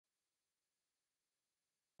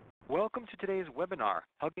Welcome to today's webinar,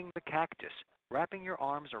 Hugging the Cactus, Wrapping Your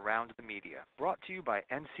Arms Around the Media, brought to you by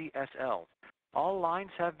NCSL. All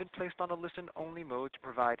lines have been placed on a listen-only mode to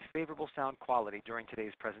provide favorable sound quality during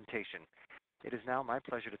today's presentation. It is now my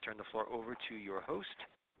pleasure to turn the floor over to your host,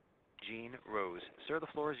 Gene Rose. Sir, the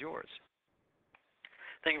floor is yours.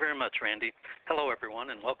 Thank you very much, Randy. Hello,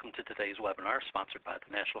 everyone, and welcome to today's webinar sponsored by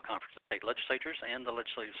the National Conference of State Legislatures and the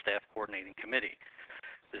Legislative Staff Coordinating Committee.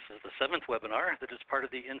 This is the 7th webinar that is part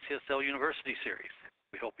of the NCSL University series.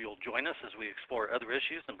 We hope you'll join us as we explore other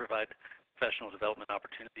issues and provide professional development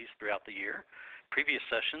opportunities throughout the year. Previous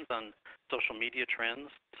sessions on social media trends,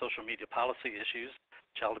 social media policy issues,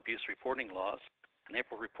 child abuse reporting laws, an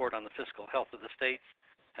April report on the fiscal health of the states,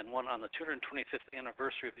 and one on the 225th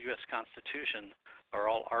anniversary of the U.S. Constitution are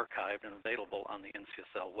all archived and available on the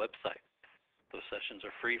NCSL website. Those sessions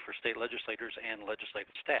are free for state legislators and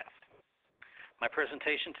legislative staff. My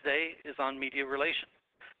presentation today is on media relations,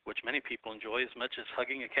 which many people enjoy as much as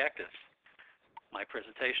hugging a cactus. My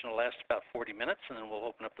presentation will last about 40 minutes, and then we'll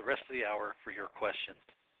open up the rest of the hour for your questions.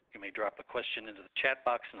 You may drop a question into the chat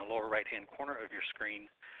box in the lower right-hand corner of your screen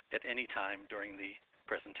at any time during the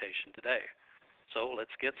presentation today. So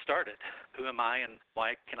let's get started. Who am I and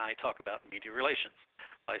why can I talk about media relations?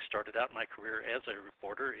 I started out my career as a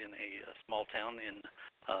reporter in a small town in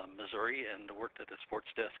Missouri and worked at a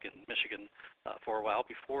sports desk in Michigan for a while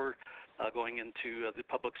before going into the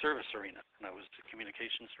public service arena. And I was the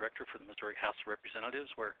communications director for the Missouri House of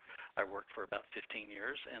Representatives, where I worked for about 15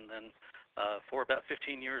 years. And then for about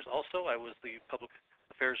 15 years also, I was the public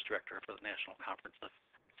affairs director for the National Conference of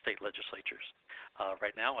State Legislatures.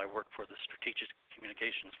 Right now, I work for the strategic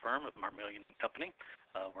communications firm of Marmillion & Company,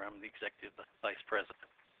 where I'm the executive vice president.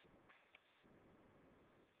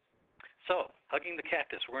 So, hugging the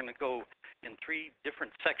cactus, we're going to go in 3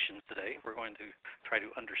 different sections today. We're going to try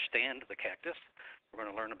to understand the cactus. We're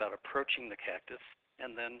going to learn about approaching the cactus,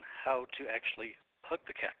 and then how to actually hug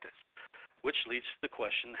the cactus, which leads to the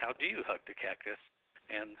question, how do you hug the cactus?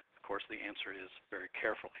 And, of course, the answer is very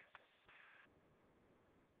carefully.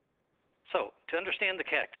 So, to understand the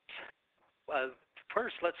cactus,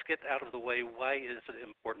 first let's get out of the way, why is it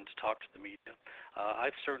important to talk to the media?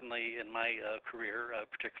 I've certainly, in my career,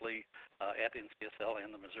 particularly at NCSL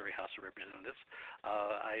and the Missouri House of Representatives,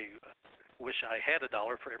 I wish I had $1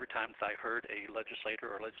 for every time that I heard a legislator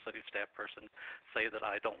or legislative staff person say that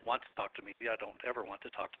I don't want to talk to media, I don't ever want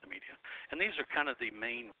to talk to the media. And these are kind of the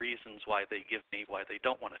main reasons why they give me why they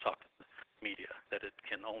don't want to talk to the media, that it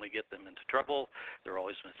can only get them into trouble, they're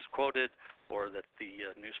always misquoted, or that the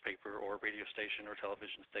newspaper or radio station or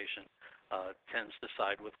television station tends to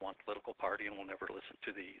side with one political party and will never listen to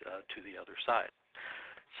the other side.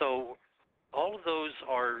 So all of those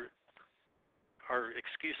are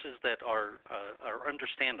excuses that are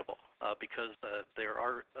understandable because there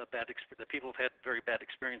are the people have had very bad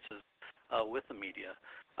experiences with the media,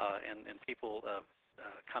 and people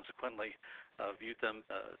consequently view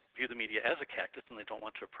the media as a cactus, and they don't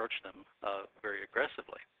want to approach them very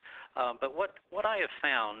aggressively. But what I have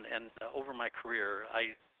found, and over my career,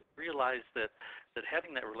 I realized that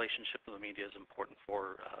having that relationship with the media is important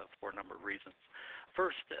for a number of reasons.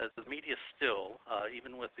 First, the media still,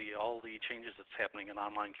 even with all the changes that's happening in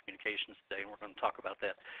online communications today, and we're going to talk about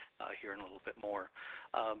that here in a little bit more,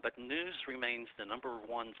 but news remains the #1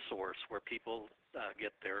 source where people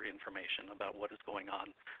get their information about what is going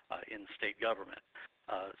on in state government.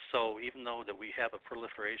 So even though that we have a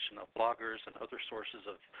proliferation of bloggers and other sources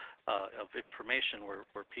of information where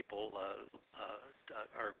people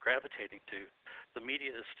are gravitating to, the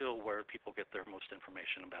media is still where people get their most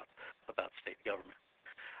information about state government.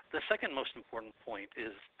 The second most important point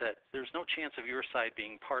is that there's no chance of your side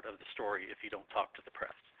being part of the story if you don't talk to the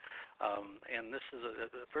press. And this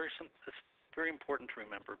is it's very important to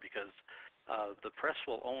remember because the press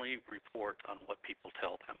will only report on what people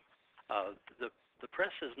tell them. The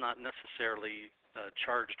press is not necessarily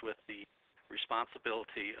charged with the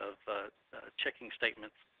responsibility of checking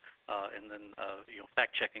statements and then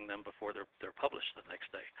fact-checking them before they're published the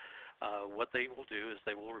next day. What they will do is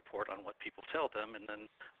they will report on what people tell them, and then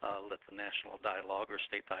let the national dialogue or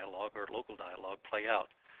state dialogue or local dialogue play out,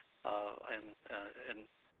 and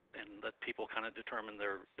let people kind of determine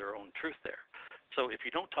their own truth there. So if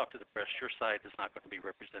you don't talk to the press, your side is not going to be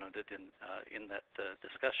represented in that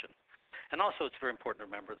discussion. And also, it's very important to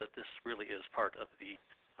remember that this really is part of the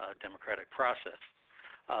democratic process.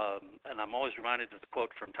 And I'm always reminded of the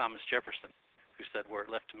quote from Thomas Jefferson, who said, "Were it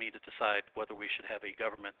left to me to decide whether we should have a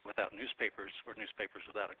government without newspapers or newspapers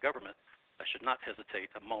without a government, I should not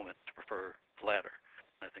hesitate a moment to prefer the latter."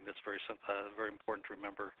 And I think that's very important to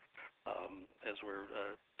remember as we're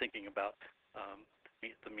thinking about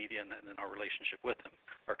the media and our relationship with them.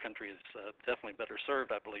 Our country is definitely better served,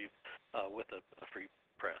 I believe, with a free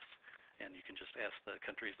press. And you can just ask the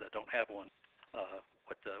countries that don't have one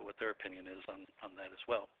what their opinion is on that as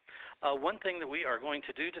well. One thing that we are going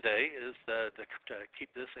to do today is to keep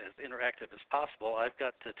this as interactive as possible. I've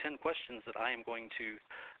got 10 questions that I am going to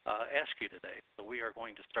ask you today. So we are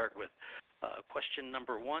going to start with question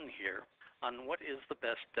number 1 here on what is the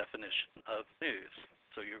best definition of news.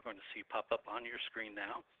 So you're going to see pop up on your screen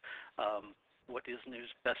now. What is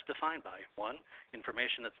news best defined by? 1,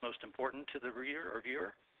 information that's most important to the reader or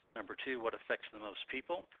viewer. Number 2, what affects the most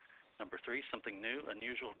people. Number 3, something new,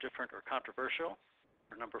 unusual, different, or controversial.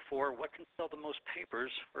 Or number 4, what can sell the most papers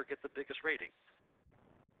or get the biggest rating?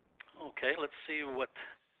 Okay, let's see what.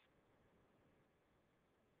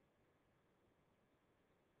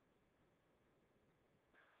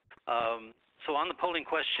 So on the polling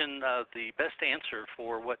question, the best answer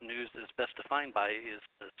for what news is best defined by is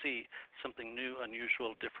C, something new,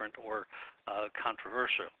 unusual, different, or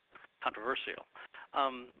controversial.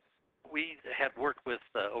 We had worked with,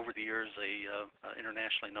 over the years, a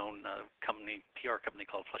internationally known company, PR company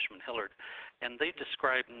called Fleishman Hillard, and they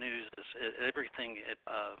describe news as everything,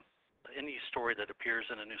 any story that appears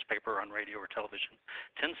in a newspaper, on radio, or television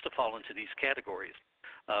tends to fall into these categories,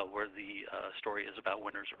 where the story is about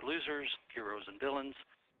winners or losers, heroes and villains,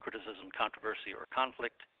 criticism, controversy, or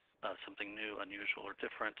conflict, something new, unusual, or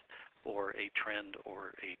different, or a trend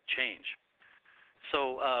or a change.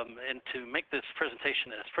 So, and to make this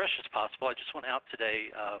presentation as fresh as possible, I just went out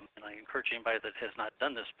today, and I encourage anybody that has not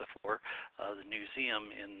done this before, the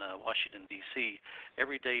museum in Washington, D.C.,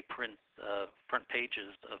 every day print front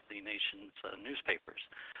pages of the nation's newspapers.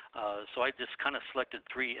 So I just kind of selected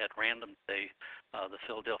 3 at random today, the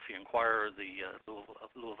Philadelphia Inquirer, the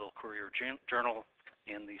Louisville Courier-Journal,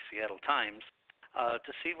 and the Seattle Times,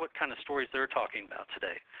 to see what kind of stories they're talking about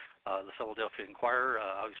today. The Philadelphia Inquirer,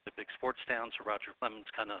 obviously a big sports town, so Roger Clemens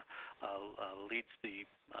kind of leads the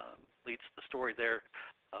story there.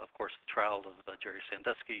 Of course, the trial of Jerry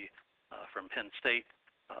Sandusky from Penn State,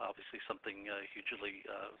 obviously something hugely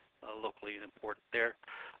locally important there.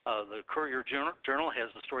 The Courier-Journal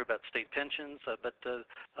has a story about state pensions, but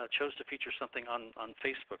chose to feature something on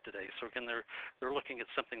Facebook today. So again, they're looking at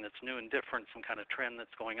something that's new and different, some kind of trend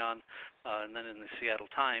that's going on. And then in the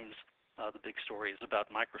Seattle Times, the big story is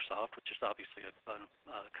about Microsoft, which is obviously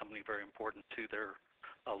a company very important to their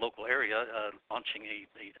local area, launching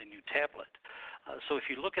a new tablet. So if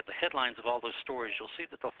you look at the headlines of all those stories, you'll see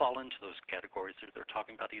that they'll fall into those categories. They're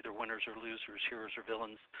talking about either winners or losers, heroes or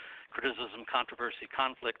villains, criticism, controversy,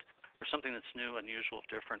 conflict, or something that's new, unusual,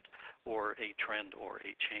 different, or a trend or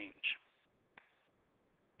a change.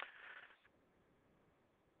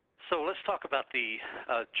 So let's talk about the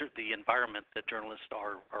environment that journalists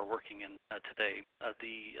are working in today.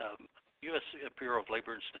 The U.S. Bureau of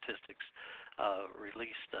Labor and Statistics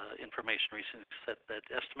released information recently that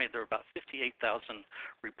estimated there are about 58,000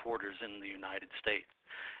 reporters in the United States.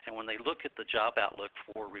 And when they look at the job outlook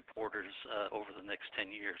for reporters over the next 10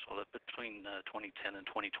 years, well, between 2010 and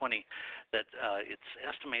 2020, that it's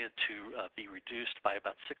estimated to be reduced by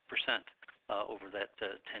about 6%. Over that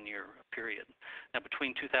 10-year period. Now,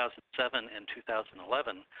 between 2007 and 2011,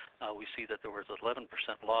 we see that there was 11%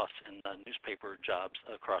 loss in newspaper jobs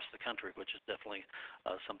across the country, which is definitely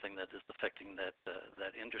something that is affecting that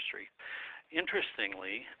industry.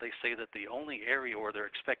 Interestingly, they say that the only area where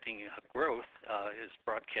they're expecting growth is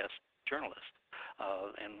broadcast journalists.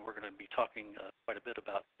 And we're going to be talking quite a bit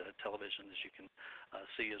about television, as you can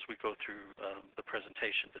see as we go through the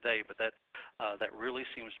presentation today. But that really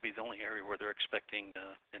seems to be the only area where they're expecting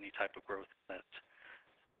any type of growth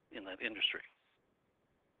in that industry.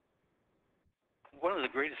 One of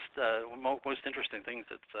the greatest, most interesting things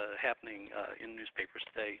that's happening in newspapers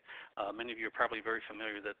today, many of you are probably very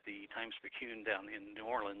familiar that the Times-Picayune down in New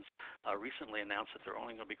Orleans recently announced that they're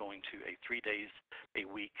only going to be going to a 3 days a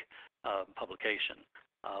week publication,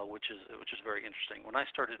 which is very interesting. When I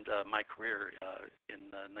started my career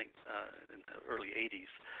in the early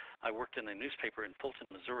 80s, I worked in a newspaper in Fulton,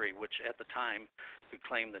 Missouri, which at the time could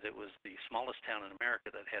claim that it was the smallest town in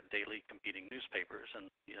America that had daily competing newspapers,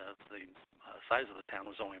 and the size of the town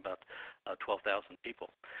was only about 12,000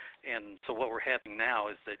 people. And so what we're having now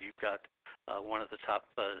is that you've got one of the top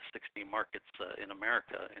 60 markets in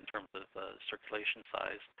America in terms of circulation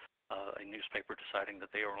size, a newspaper deciding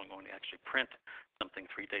that they are only going to actually print something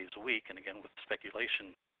 3 days a week, and again with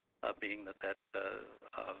speculation being that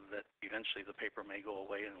eventually the paper may go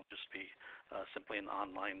away and it'll just be simply an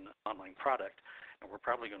online product. And we're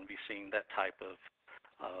probably going to be seeing that type of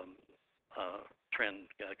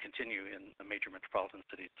trend continue in the major metropolitan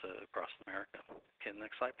cities across America. Okay,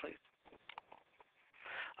 next slide, please.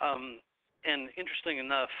 And interesting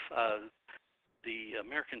enough, the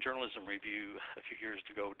American Journalism Review a few years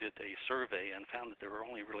ago did a survey and found that there were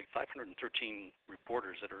only really 513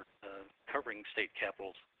 reporters that are covering state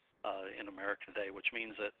capitals in America today, which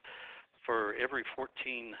means that for every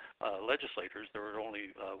 14 legislators, there were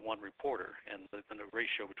only one reporter, and the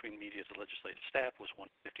ratio between media to legislative staff was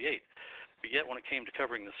 1:58. But yet, when it came to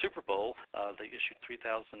covering the Super Bowl, they issued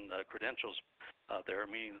 3,000 credentials there,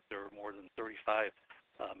 meaning that there were more than 35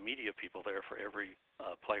 media people there for every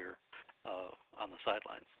player on the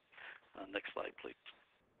sidelines. Next slide, please.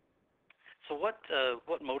 So what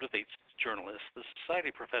motivates journalists? The Society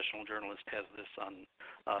of Professional Journalists has this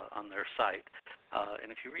on their site,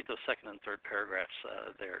 and if you read those second and third paragraphs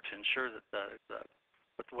there, to ensure that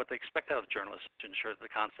what they expect out of journalists to ensure that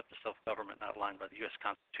the concept of self-government outlined by the U.S.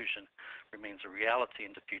 Constitution remains a reality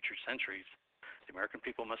into future centuries. The American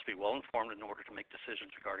people must be well informed in order to make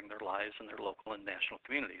decisions regarding their lives and their local and national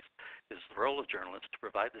communities. It is the role of journalists to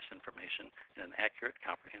provide this information in an accurate,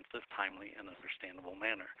 comprehensive, timely, and understandable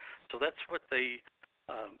manner. So that's what the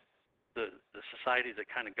society that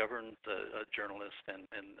kind of governs a journalist and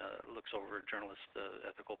looks over journalist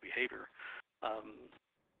ethical behavior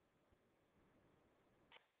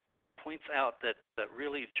points out that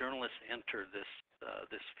really journalists enter this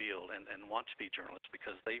field and want to be journalists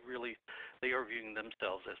because they are viewing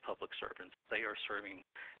themselves as public servants. They are serving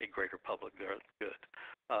a greater public good.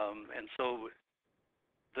 And so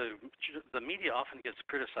the media often gets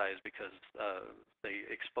criticized because they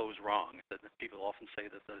expose wrong. That people often say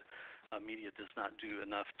that the media does not do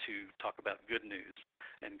enough to talk about good news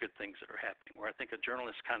and good things that are happening. Where I think a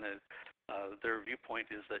journalist kind of their viewpoint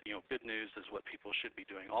is that good news is what people should be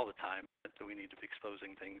doing all the time. That we need to be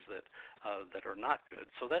exposing things that are not good.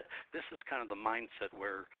 So this is kind of the mindset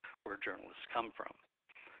where journalists come from.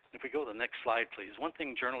 If we go to the next slide, please. One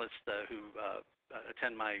thing journalists who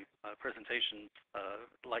attend my presentations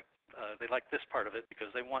they like this part of it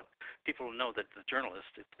because they want people to know that the journalist,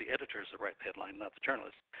 it's the editors that write the headline, not the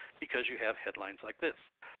journalist, because you have headlines like this.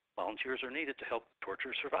 Volunteers are needed to help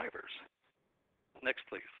torture survivors. Next,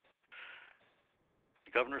 please.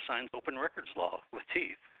 The governor signs open records law with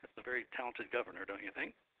teeth. That's a very talented governor, don't you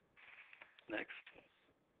think? Next.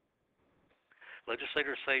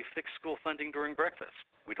 Legislators say fix school funding during breakfast.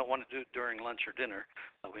 We don't want to do it during lunch or dinner.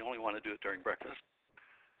 We only want to do it during breakfast.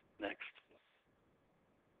 Next.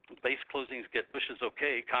 Base closings get Bush's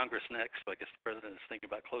okay, Congress next. So I guess the president is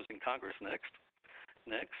thinking about closing Congress next.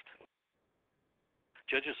 Next.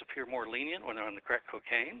 Judges appear more lenient when they're on the crack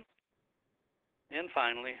cocaine. And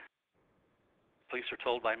finally, police are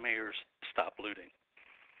told by mayors to stop looting.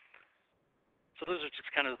 So those are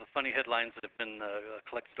just kind of the funny headlines that have been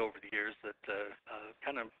collected over the years that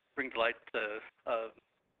kind of bring to light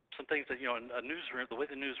some things that, in a newsroom, the way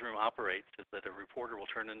the newsroom operates is that a reporter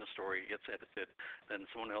will turn in a story, it gets edited, then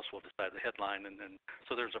someone else will decide the headline, and then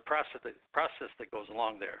so there's a process that goes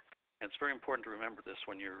along there. And it's very important to remember this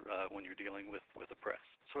when you're dealing with the press.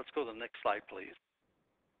 So let's go to the next slide, please.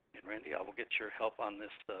 And Randy, I will get your help on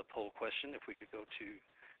this poll question. If we could go to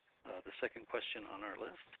the second question on our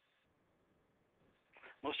list.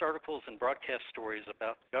 Most articles and broadcast stories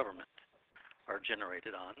about government are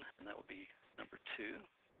generated on, and that will be number 2.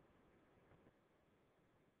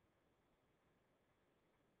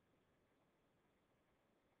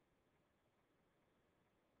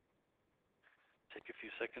 Take a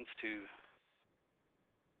few seconds to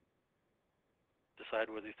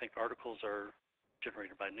decide whether you think articles are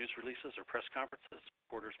generated by news releases or press conferences,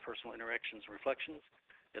 reporters' personal interactions and reflections,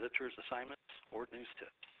 editors' assignments, or news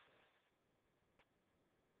tips.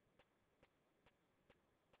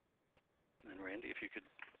 And then Randy, if you could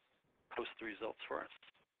post the results for us.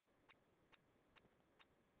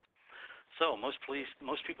 So most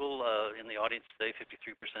people in the audience today,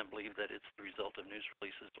 53% believe that it's the result of news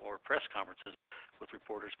releases or press conferences, with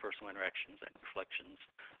reporters' personal interactions and reflections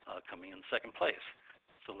coming in second place.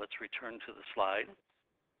 So let's return to the slide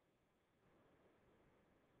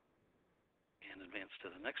and advance to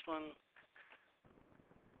the next one.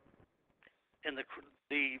 And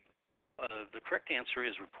the correct answer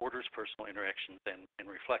is reporters' personal interactions and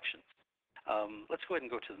reflections. Let's go ahead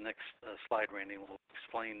and go to the next slide, Randy, and we'll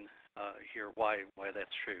explain here why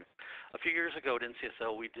that's true. A few years ago at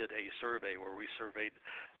NCSL, we did a survey where we surveyed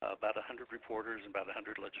about 100 reporters and about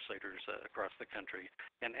 100 legislators across the country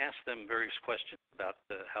and asked them various questions about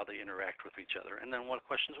how they interact with each other. And then one of the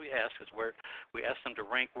questions we asked is where we asked them to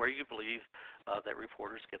rank where you believe that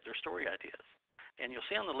reporters get their story ideas. And you'll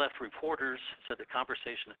see on the left, reporters said that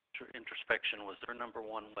conversation introspection was their number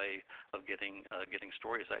one way of getting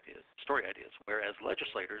story ideas, whereas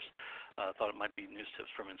legislators thought it might be news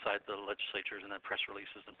tips from inside the legislatures, and then press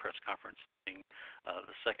releases and press conferences being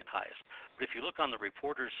the second highest. But if you look on the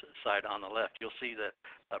reporters side on the left, you'll see that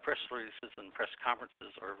press releases and press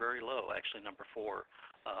conferences are very low, actually number 4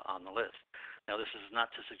 on the list. Now, this is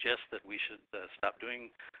not to suggest that we should stop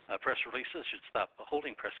doing press releases, should stop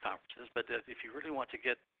holding press conferences, but if you really want to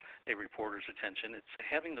get a reporter's attention, it's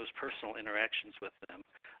having those personal interactions with them,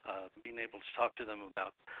 being able to talk to them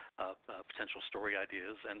about potential story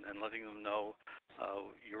ideas, and letting them know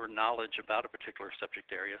your knowledge about a particular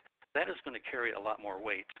subject area. That is going to carry a lot more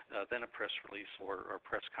weight than a press release or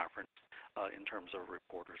press conference in terms of a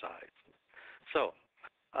reporter's eyes. So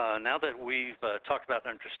now that we've talked about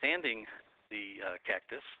understanding the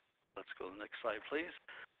cactus, let's go to the next slide, please.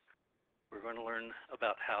 We're going to learn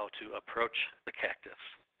about how to approach the cactus.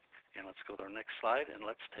 And let's go to our next slide, and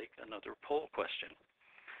let's take another poll question.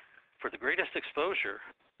 For the greatest exposure,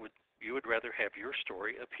 you would rather have your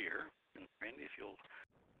story appear, and Randy, if you'll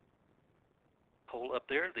poll up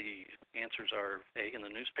there, the answers are A, in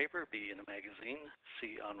the newspaper, B, in a magazine,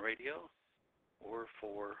 C, on radio, or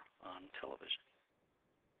 4, on television.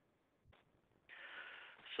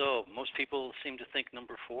 So most people seem to think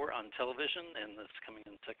number 4 on television, and that's coming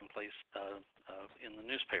in second place in the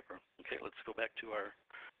newspaper. Okay, let's go back to our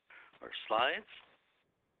slides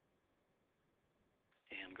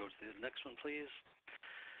and go to the next one, please.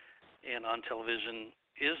 And on television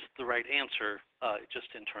is the right answer, just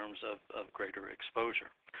in terms of greater exposure.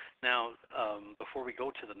 Now, before we go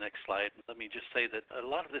to the next slide, let me just say that a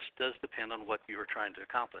lot of this does depend on what you are trying to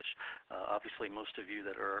accomplish. Obviously, most of you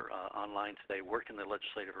that are online today work in the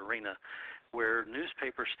legislative arena, where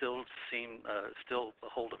newspapers still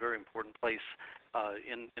hold a very important place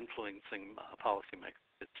in influencing policymakers.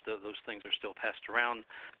 Those things are still passed around.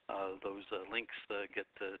 Those links get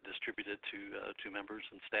distributed to members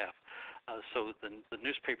and staff. So the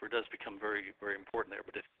newspaper does become very, very important there.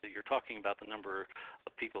 But if you're talking about the number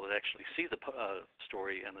of people that actually see the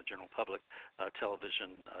story and the general public,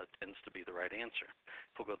 television tends to be the right answer.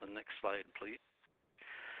 We'll go to the next slide, please.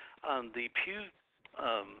 The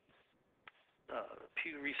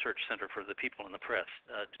Pew Research Center for the People in the Press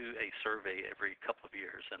do a survey every couple of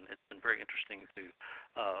years, and it's been very interesting to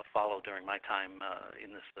follow during my time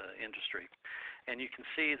in this industry. And you can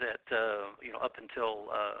see that up until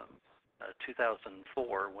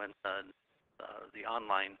 2004, when the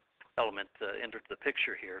online element entered the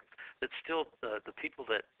picture here, that still the people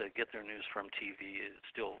that get their news from TV is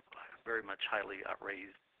still very much highly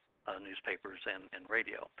outraised. Newspapers and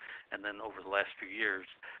radio. And then over the last few years,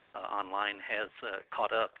 online has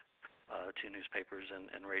caught up to newspapers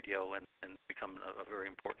and radio and become a very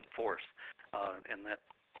important force. And that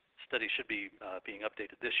study should be being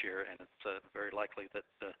updated this year, and it's very likely that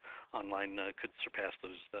online could surpass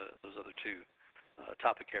those other two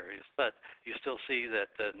topic areas. But you still see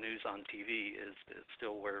that news on TV is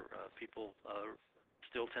still where people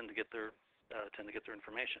still tend to get their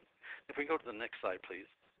information. If we go to the next slide, please.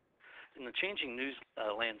 In the changing news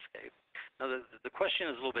landscape. Now, the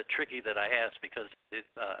question is a little bit tricky that I asked, because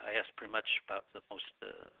I asked pretty much about the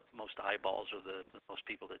most eyeballs or the most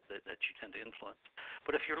people that you tend to influence.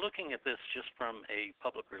 But if you're looking at this just from a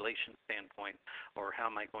public relations standpoint, or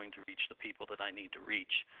how am I going to reach the people that I need to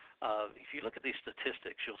reach, if you look at these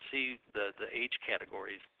statistics, you'll see the age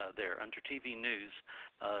categories there. Under TV news,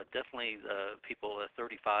 definitely people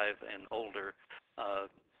 35 and older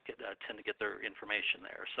tend to get their information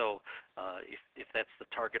there. So if that's the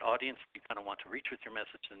target audience, you kind of want to reach with your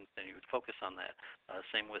message, and you would focus on that.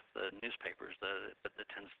 Same with newspapers, but that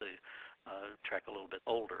tends to track a little bit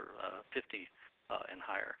older, 50 and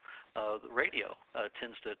higher. The radio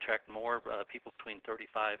tends to attract more people between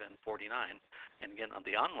 35 and 49. And again, on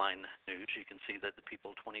the online news, you can see that the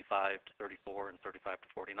people 25 to 34 and 35 to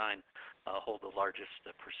 49 hold the largest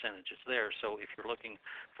percentages there. So if you're looking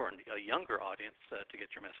for a younger audience to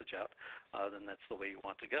get your message out, then that's the way you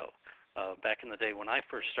want to go. Back in the day when I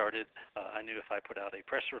first started, I knew if I put out a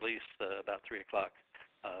press release about 3 o'clock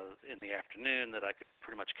in the afternoon, that I could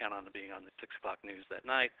pretty much count on being on the 6 o'clock news that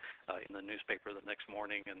night, in the newspaper the next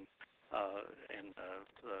morning, and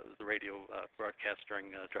the radio broadcast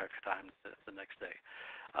during drive time the next day.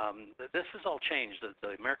 This has all changed.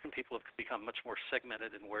 The American people have become much more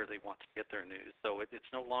segmented in where they want to get their news. So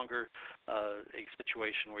it's no longer a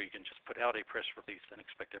situation where you can just put out a press release and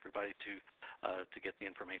expect everybody to get the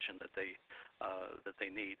information that they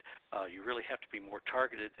need. You really have to be more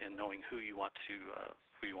targeted in knowing who you want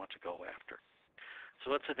to go after. So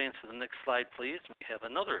let's advance to the next slide, please. We have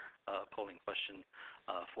another polling question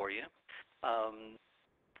for you.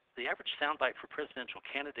 The average soundbite for presidential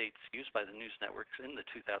candidates used by the news networks in the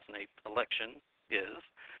 2008 election is,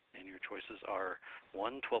 and your choices are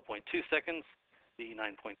 1, 12.2 seconds, B,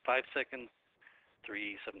 9.5 seconds,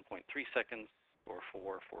 3, 7.3 seconds, or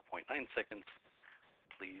 4, 4.9 seconds.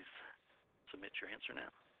 Please submit your answer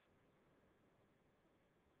now.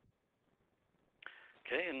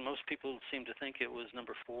 Okay, and most people seem to think it was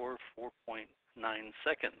number 4, 4.9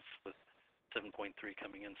 seconds, with 7.3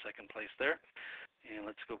 coming in second place there. And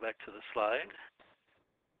let's go back to the slide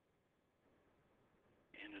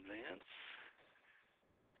in advance.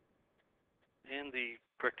 And the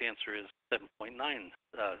correct answer is 7.9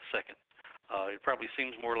 seconds. It probably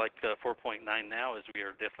seems more like 4.9 now, as we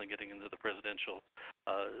are definitely getting into the presidential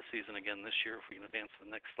season again this year. If we can advance to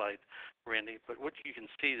the next slide, Randy. But what you can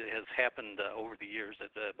see that has happened over the years,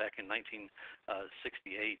 that back in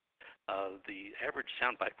 1968, the average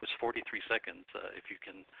soundbite was 43 seconds, if you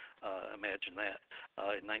can imagine that.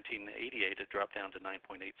 In 1988, it dropped down to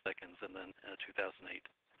 9.8 seconds, and then 2008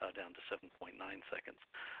 down to 7.9 seconds.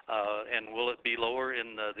 And will it be lower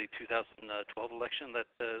in the 2012 election?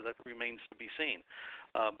 That remains to be seen.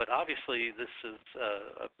 But obviously, this is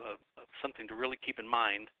something to really keep in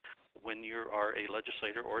mind when you are a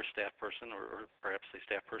legislator or a staff person, or perhaps a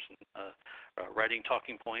staff person writing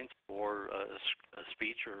talking points or a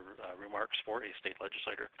speech or remarks for a state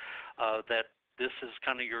legislator, that this is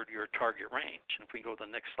kind of your target range. And if we can go to the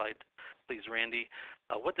next slide, please, Randy.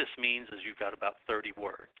 What this means is you've got about 30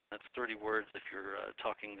 words. That's 30 words if you're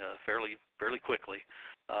talking fairly quickly,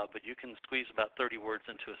 but you can squeeze about 30 words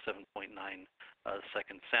into a 7.9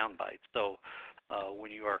 second soundbite. So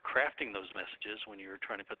when you are crafting those messages, when you're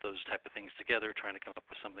trying to put those type of things together, trying to come up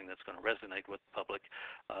with something that's going to resonate with the public,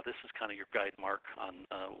 this is kind of your guide mark on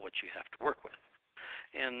what you have to work with.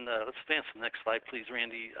 And let's advance to the next slide, please,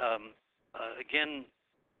 Randy. Again,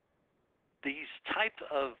 these type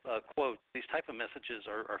of quotes, these type of messages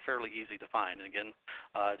are fairly easy to find. And again,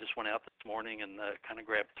 I just went out this morning and kind of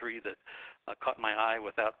grabbed 3 that caught my eye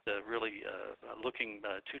without really looking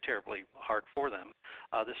too terribly hard for them.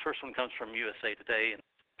 This first one comes from USA Today, and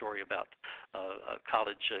it's a story about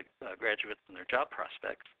college graduates and their job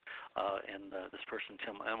prospects. And this person,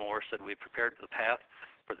 Tim Elmore, said, "We prepared the path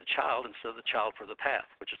for the child instead of the child for the path,"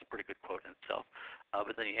 which is a pretty good quote in itself.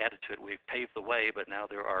 But then he added to it, "We've paved the way, but now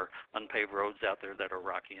there are unpaved roads out there that are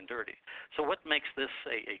rocky and dirty." So what makes this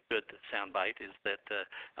a good soundbite is that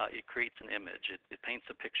it creates an image. It paints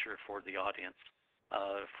a picture for the audience,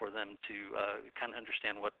 for them to kind of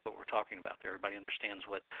understand what we're talking about there. Everybody understands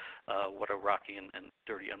what a rocky and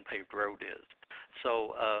dirty unpaved road is.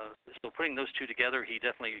 So putting those two together, he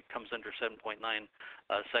definitely comes under 7.9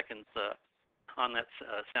 seconds on that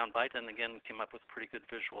soundbite, and again came up with a pretty good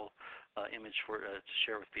visual image for to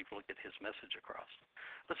share with people to get his message across.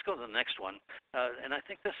 Let's go to the next one, and I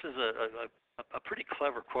think this is a pretty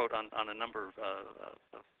clever quote on a number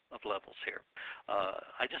of levels here.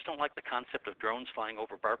 "I just don't like the concept of drones flying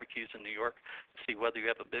over barbecues in New York to see whether you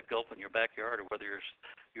have a big gulp in your backyard or whether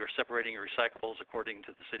you're separating your recyclables according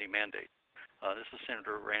to the city mandate." This is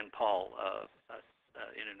Senator Rand Paul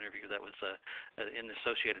in an interview that was in the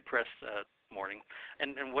Associated Press morning.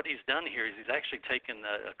 And what he's done here is he's actually taken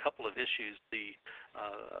a couple of issues, the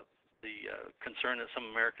concern that some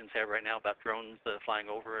Americans have right now about drones flying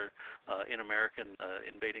over in America and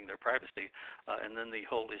invading their privacy, and then the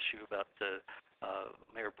whole issue about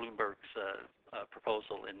Mayor Bloomberg's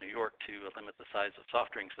proposal in New York to limit the size of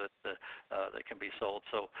soft drinks that can be sold.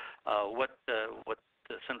 So what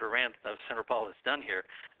Senator Paul has done here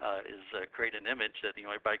is create an image that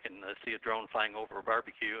everybody can see a drone flying over a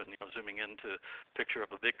barbecue, and zooming into a picture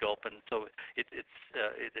of a big gulp, and so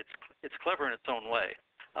it's clever in its own way.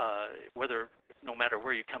 No matter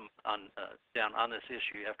where you come down on this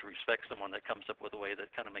issue, you have to respect someone that comes up with a way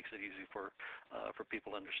that kind of makes it easy for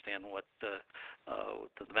people to understand what the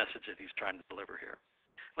message that he's trying to deliver here.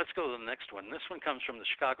 Let's go to the next one. This one comes from the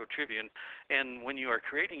Chicago Tribune, and when you are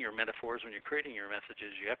creating your metaphors, when you're creating your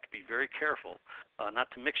messages, you have to be very careful not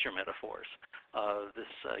to mix your metaphors. This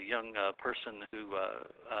young person who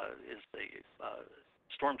is a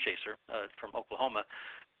storm chaser from Oklahoma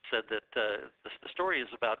said that the story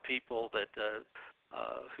is about people that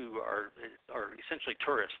who are essentially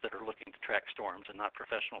tourists that are looking to track storms and not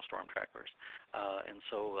professional storm trackers. And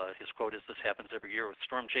so his quote is, "This happens every year with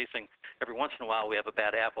storm chasing. Every once in a while we have a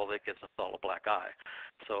bad apple that gives us all a black eye."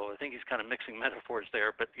 So I think he's kind of mixing metaphors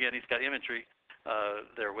there, but again, he's got imagery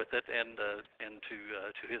there with it, and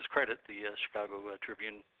to his credit, the Chicago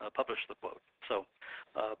Tribune published the quote. So,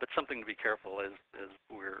 but something to be careful as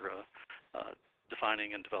we're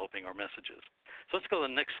refining and developing our messages. So let's go to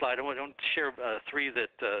the next slide. I want to share three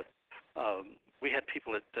that we had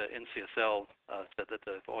people at NCSL said that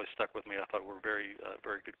have always stuck with me. I thought were very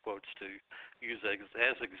good quotes to use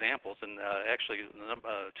as examples. And actually,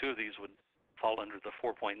 two of these would fall under the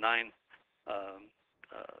 4.9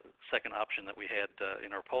 second option that we had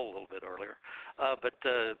in our poll a little bit earlier. But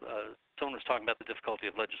someone was talking about the difficulty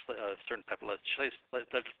of certain type of legislation.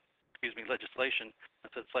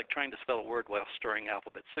 It's like trying to spell a word while stirring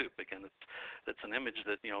alphabet soup. Again, it's an image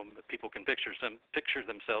that people can picture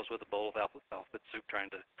themselves with a bowl of alphabet soup trying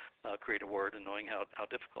to create a word and knowing how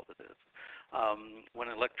difficult it is.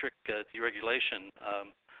 When electric deregulation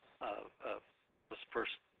was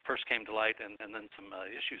first came to light, and then some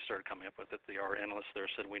issues started coming up with it, our analysts there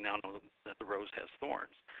said, we now know that the rose has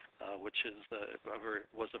thorns, which is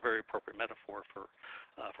was a very appropriate metaphor for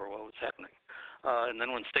what was happening. And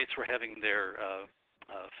then when states were having their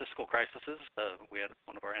fiscal crises, we had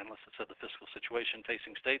one of our analysts that said the fiscal situation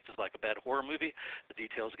facing states is like a bad horror movie. The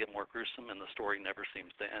details get more gruesome, and the story never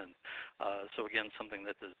seems to end. So again, something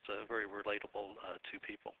that is very relatable to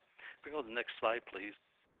people. If we go to the next slide, please.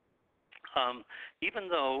 Even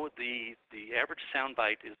though the average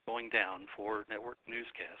soundbite is going down for network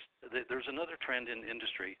newscasts, there's another trend in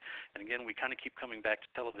industry, and again, we kind of keep coming back to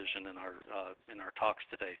television in our talks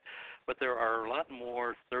today. But there are a lot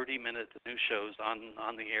more 30-minute news shows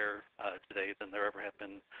on the air today than there ever have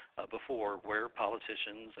been before, where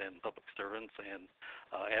politicians and public servants and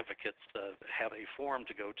advocates have a forum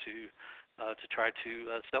to go to try to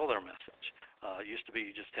sell their message. It used to be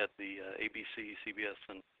you just had the ABC, CBS,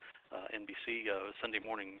 and NBC Sunday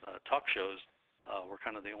morning talk shows were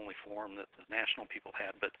kind of the only forum that the national people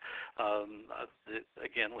had. But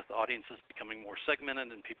again, with audiences becoming more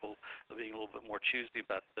segmented and people being a little bit more choosy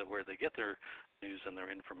about where they get their news and their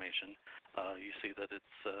information, you see that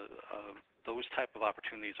it's those type of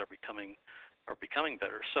opportunities are becoming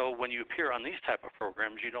better. So when you appear on these type of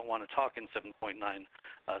programs, you don't want to talk in 7.9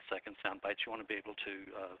 second sound bites. You want to be able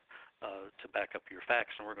to back up your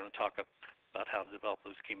facts, and we're going to talk about how to develop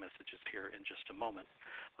those key messages here in just a moment.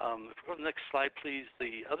 If we go to the next slide, please.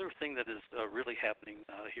 The other thing that is really happening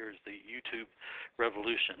here is the YouTube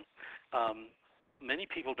revolution. Many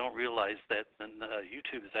people don't realize that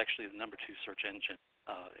YouTube is actually the #2 search engine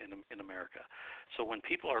in America. So when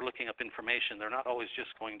people are looking up information, they're not always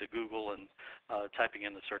just going to Google and typing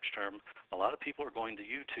in the search term. A lot of people are going to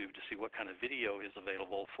YouTube to see what kind of video is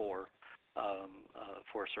available for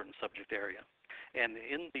a certain subject area. And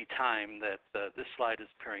in the time that this slide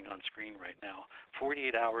is appearing on screen right now,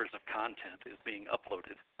 48 hours of content is being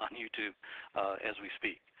uploaded on YouTube as we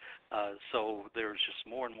speak. So there's just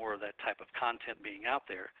more and more of that type of content being out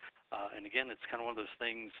there. And again, it's kind of one of those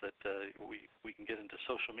things that we can get into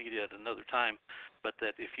social media at another time, but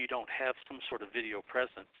that if you don't have some sort of video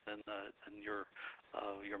presence, then your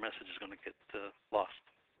message is going to get lost.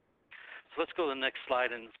 So let's go to the next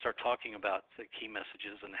slide and start talking about the key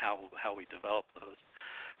messages and how we develop those.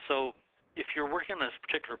 So if you're working on a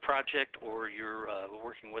particular project, or you're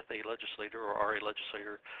working with a legislator or are a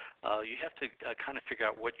legislator, you have to kind of figure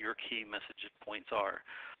out what your key message points are.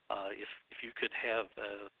 If you could have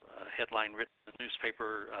a headline written in the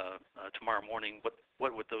newspaper tomorrow morning,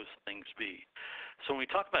 what would those things be? So when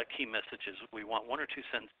we talk about key messages, we want one or two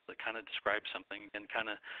sentences that kind of describe something, and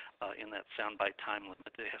kind of in that soundbite time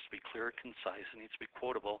limit. It has to be clear and concise. It needs to be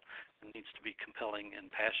quotable. It needs to be compelling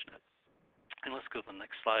and passionate. And let's go to the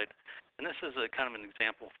next slide. And this is a kind of an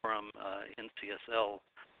example from NCSL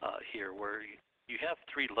here, where you have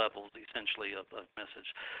three levels essentially of message.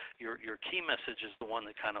 Your key message is the one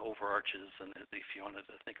that kind of overarches, and if you wanted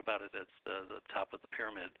to think about it, it's the top of the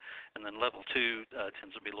pyramid. And then level 2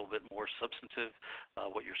 tends to be a little bit more substantive,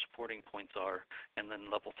 what your supporting points are. And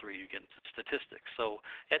then level 3, you get into statistics. So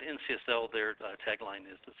at NCSL, their tagline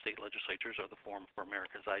is the state legislatures are the forum for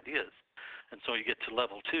America's ideas. And so you get to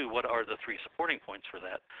level 2, what are the three supporting points for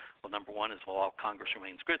that? Well, number 1 is, while Congress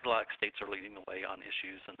remains gridlocked, states are leading the way on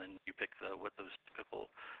issues, and then you pick what those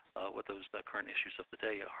current issues of the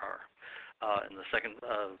day are. And the second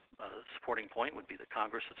supporting point would be that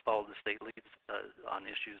Congress has followed the state leads on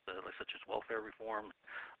issues such as welfare reform,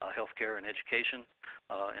 healthcare, and education.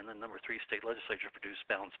 And then number 3, state legislatures produce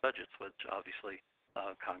balanced budgets, which obviously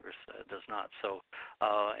Congress does not. So,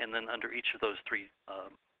 and then under each of those three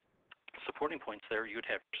supporting points there, you would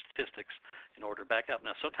have statistics in order to back up.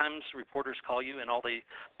 Now, sometimes reporters call you, and all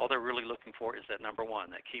they're really looking for is that number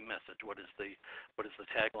one, that key message. What is the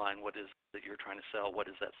tagline? What is that you're trying to sell?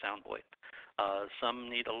 What is that sound bite?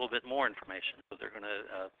 Some need a little bit more information, so they're going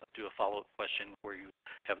to do a follow-up question where you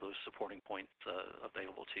have those supporting points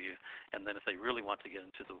available to you. And then if they really want to get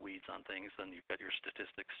into the weeds on things, then you've got your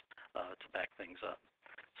statistics to back things up.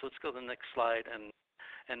 So let's go to the next slide. And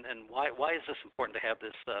why is this important to have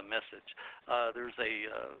this message? There's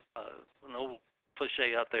an old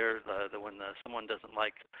cliche out there that when someone doesn't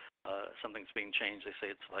like something's being changed, they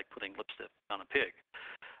say it's like putting lipstick on a pig.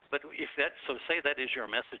 But if say that is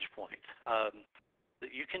your message point.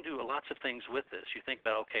 You can do lots of things with this. You think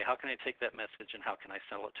about, okay, how can I take that message and how can I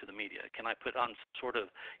sell it to the media? Can I put on some sort of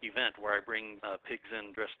event where I bring pigs in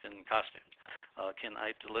dressed in costumes? Can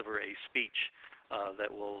I deliver a speech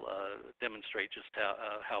that will demonstrate just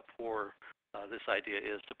how poor this idea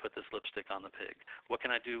is to put this lipstick on the pig? What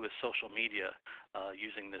can I do with social media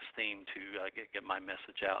using this theme to get my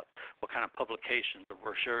message out? What kind of publications or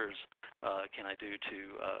brochures can I do to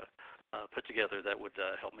put together that would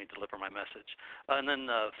help me deliver my message? And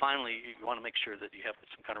then finally, you want to make sure that you have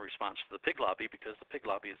some kind of response to the pig lobby, because the pig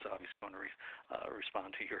lobby is obviously going to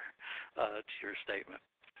respond to your statement.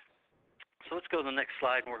 So let's go to the next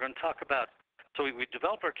slide, and we're going to talk about, so we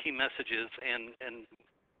developed our key messages, and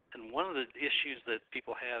one of the issues that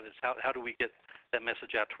people have is how do we get that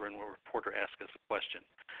message out to when a reporter asks us a question.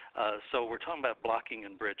 So we're talking about blocking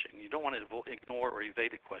and bridging. You don't want to ignore or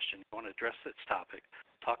evade a question. You want to address its topic,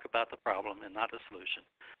 talk about the problem and not the solution.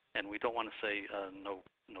 And we don't want to say no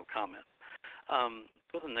comment.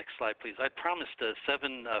 Go to the next slide, please. I promised 7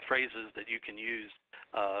 phrases that you can use.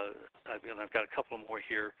 I've got a couple more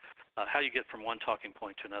here. How you get from one talking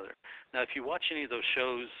point to another. Now, if you watch any of those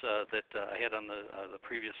shows that I had on the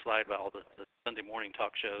previous slide about all the Sunday morning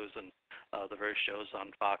talk shows and the various shows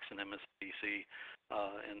on Fox and MSNBC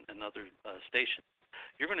and other stations,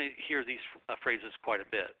 you're going to hear these phrases quite a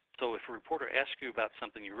bit. So if a reporter asks you about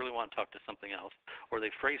something, you really want to talk to something else, or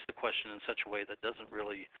they phrase the question in such a way that doesn't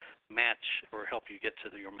really match or help you get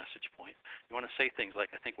to your message point, you want to say things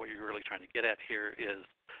like, I think what you're really trying to get at here is,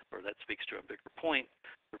 or that speaks to a bigger point.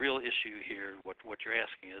 The real issue here, what you're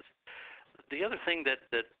asking is, the other thing that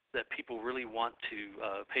people really want to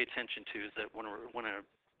pay attention to is that when a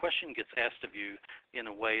question gets asked of you in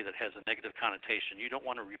a way that has a negative connotation, you don't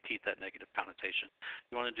want to repeat that negative connotation.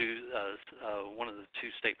 You want to do one of the 2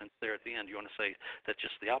 statements there at the end. You want to say that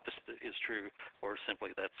just the opposite is true, or simply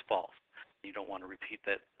that's false. You don't want to repeat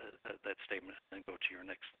that statement and go to your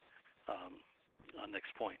next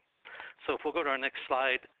point. So if we'll go to our next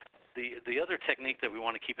slide, the other technique that we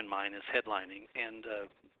want to keep in mind is headlining. And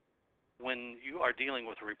when you are dealing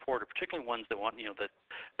with a reporter, particularly ones that want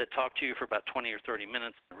that talk to you for about 20 or 30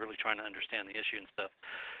 minutes and really trying to understand the issue and stuff,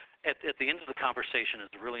 at the end of the conversation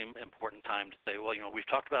is a really important time to say, well, we've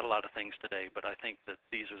talked about a lot of things today, but I think that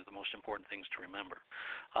these are the most important things to remember.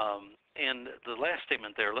 And the last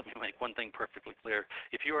statement there, let me make one thing perfectly clear.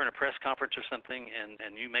 If you are in a press conference or something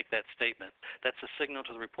and you make that statement, that's a signal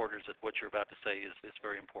to the reporters that what you're about to say is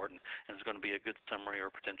very important and is going to be a good summary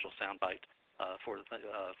or potential soundbite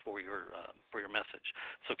for your message.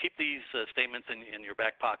 So keep these statements in your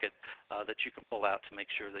back pocket that you can pull out to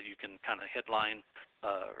make sure that you can kind of headline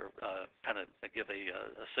or kind of give a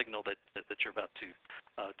signal that you're about to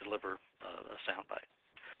deliver a soundbite.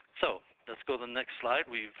 So let's go to the next slide.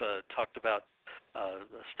 We've talked about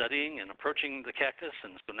studying and approaching the cactus,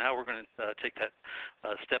 and so now we're going to take that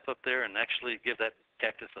step up there and actually give that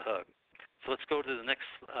cactus a hug. So let's go to the next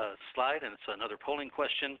slide, and it's another polling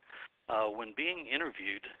question. When being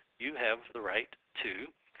interviewed, you have the right to,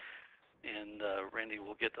 and Randy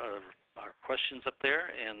will get our questions up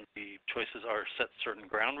there, and the choices are set certain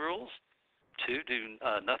ground rules. 2, do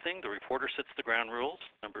nothing. The reporter sets the ground rules.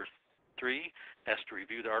 Number 3, has to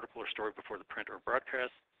review the article or story before the print or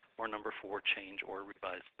broadcast. Or number 4, change or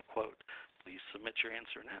revise the quote. Please submit your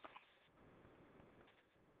answer now.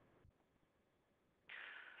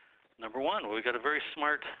 Number 1, well, we've got a very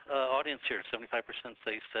smart audience here. 75%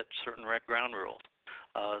 say set certain ground rules.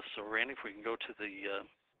 So Randy, if we can go to the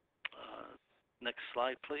next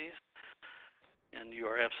slide, please. And you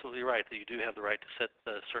are absolutely right that you do have the right to set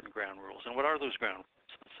certain ground rules. And what are those ground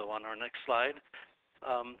rules? So on our next slide,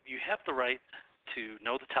 you have the right to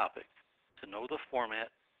know the topic, to know the format.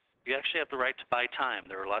 You actually have the right to buy time.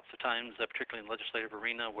 There are lots of times, particularly in the legislative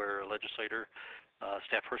arena, where a legislator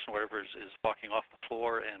staff person, whatever, is walking off the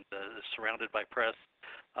floor and is surrounded by press,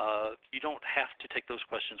 you don't have to take those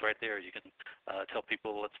questions right there. You can tell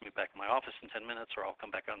people, let's meet back in my office in 10 minutes, or I'll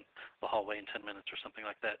come back on the hallway in 10 minutes or something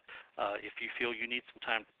like that. If you feel you need some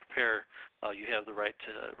time to prepare, you have the right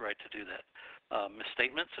to do that.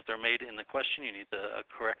 Misstatements, if they're made in the question, you need to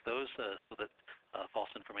correct those so that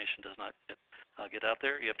false information does not get out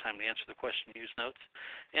there. You have time to answer the question, use notes,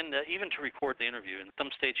 and even to record the interview. In some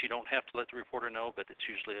states, you don't have to let the reporter know, but it's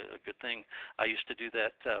usually a good thing. I used to do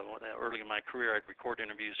that early in my career. I'd record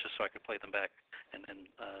interviews just so I could play them back and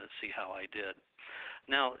see how I did.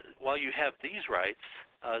 Now, while you have these rights,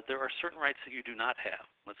 there are certain rights that you do not have.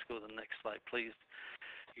 Let's go to the next slide, please.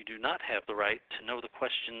 You do not have the right to know the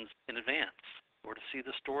questions in advance or to see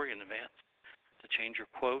the story in advance, to change your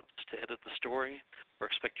quotes, to edit the story, or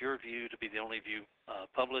expect your view to be the only view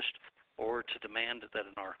published, or to demand that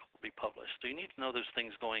an article be published. So you need to know those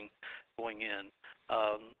things going in.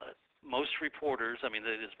 Most reporters, I mean,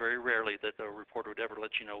 it is very rarely that a reporter would ever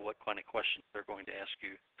let you know what kind of questions they're going to ask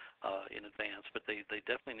you in advance, but they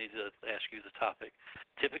definitely need to ask you the topic.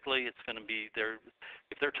 Typically, it's going to be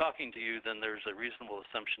if they're talking to you, then there's a reasonable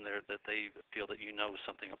assumption there that they feel that you know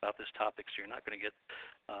something about this topic, so you're not going to get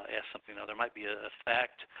asked something. Now, there might be a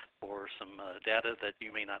fact or some data that you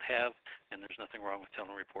may not have, and there's nothing wrong with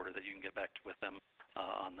telling a reporter that you can get back with them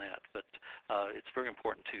on that. But it's very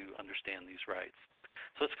important to understand these rights.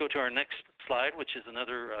 So let's go to our next slide, which is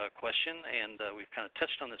another question, and we've kind of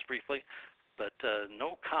touched on this briefly, but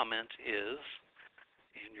no comment is,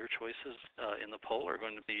 and your choices in the poll are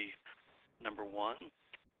going to be number 1,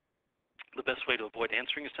 the best way to avoid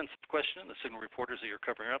answering a sensitive question, the signal reporters that you're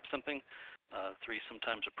covering up something, 3,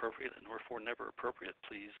 sometimes appropriate, and or 4, never appropriate.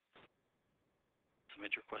 Please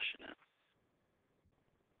submit your question in.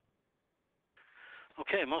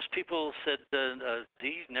 Okay, most people said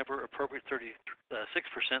D, never appropriate, 36%,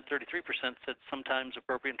 33% said sometimes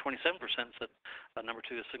appropriate, and 27% said number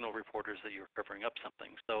 2 is signal reporters that you're covering up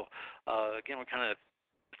something. So again, we're kind of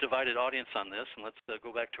divided audience on this, and let's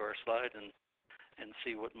go back to our slide and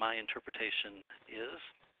see what my interpretation is.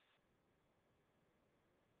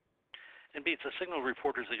 And B, it's the signal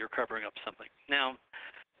reporters that you're covering up something. Now,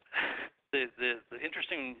 the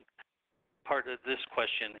interesting part of this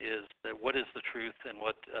question is that what is the truth and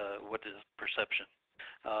what is perception?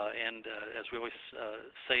 As we always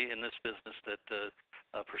say in this business, that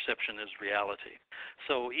perception is reality.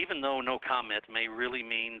 So even though no comment may really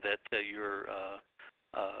mean that that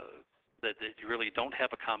you really don't have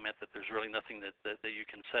a comment, that there's really nothing that you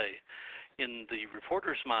can say, in the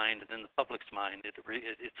reporter's mind and in the public's mind, it's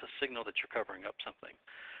a signal that you're covering up something.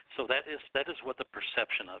 So that is what the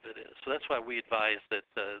perception of it is. So that's why we advise that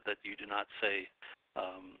you do not say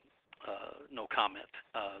no comment.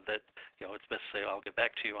 That it's best to say, I'll get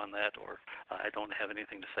back to you on that, or I don't have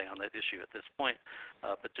anything to say on that issue at this point.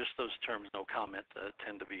 But just those terms, no comment,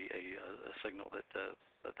 tend to be a signal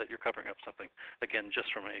that you're covering up something. Again,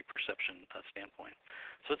 just from a perception standpoint.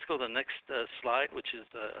 So let's go to the next slide, which is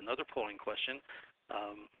another polling question.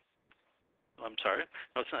 I'm sorry.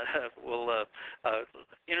 No, it's not.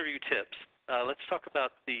 Interview tips. Let's talk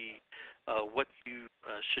about what you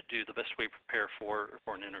should do, the best way to prepare for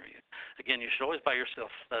an interview. Again, you should always buy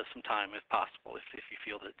yourself some time, if possible, if you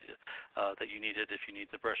feel that you need it, if you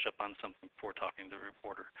need to brush up on something before talking to the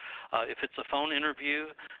reporter. If it's a phone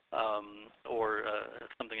interview or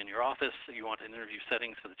something in your office, you want an interview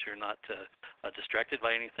setting so that you're not distracted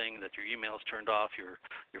by anything, that your email is turned off, your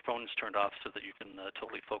phone is turned off, so that you can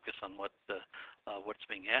totally focus on what's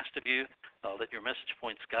being asked of you. Let your message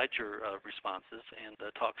points guide your responses, and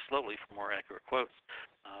talk slowly for more accurate quotes.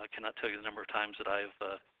 I cannot tell you the number of times that I've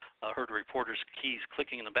heard a reporter's keys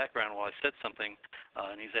clicking in the background while I said something,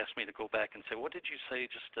 and he's asked me to go back and say, "What did you say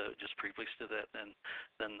just previous to that?" And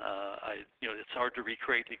then it's hard to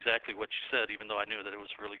recreate exactly what you said, even though I knew that it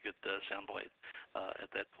was a really good soundbite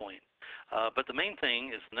at that point. But the main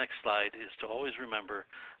thing is, the next slide, is to always remember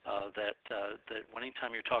that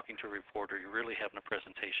anytime you're talking to a reporter, you're really having a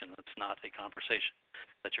presentation. It's not a conversation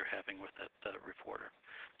that you're having with that reporter.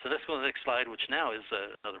 So let's go to the next slide, which now is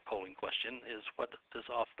another polling question, is what does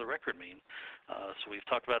off the record mean? So we've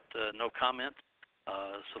talked about no comment.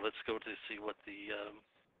 So let's go to see what the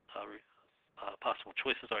possible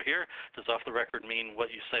choices are here. Does off the record mean what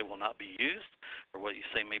you say will not be used, or what you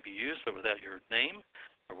say may be used but without your name,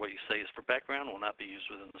 or what you say is for background will not be used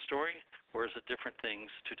within the story, or is it different things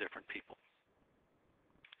to different people?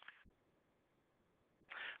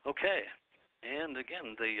 Okay, and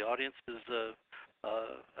again, the audience is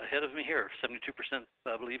ahead of me here. 72%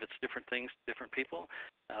 believe it's different things to different people.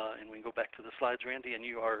 And we can go back to the slides, Randy, and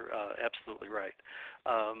you are absolutely right.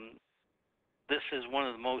 this is one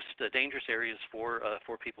of the most dangerous areas for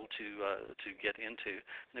people to get into.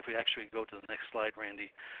 And if we actually go to the next slide, Randy,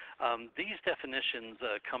 these definitions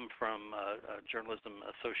come from journalism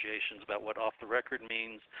associations about what off the record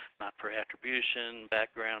means, not for attribution,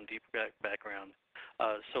 background, deep background.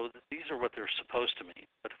 So these are what they're supposed to mean.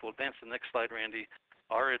 But if we'll advance to the next slide, Randy,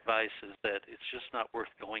 our advice is that it's just not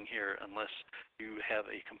worth going here unless you have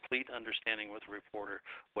a complete understanding with the reporter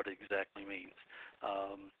what it exactly means.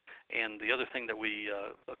 And the other thing that we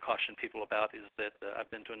caution people about is that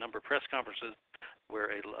I've been to a number of press conferences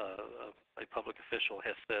where a public official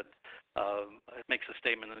has said, it makes a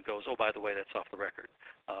statement and it goes, oh, by the way, that's off the record.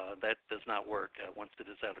 That does not work. Once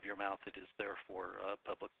it is out of your mouth, it is there for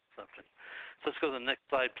public consumption. So let's go to the next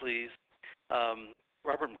slide, please.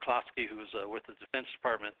 Robert McCloskey, who was with the Defense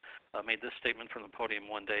Department, made this statement from the podium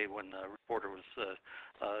one day when a reporter was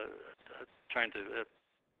trying to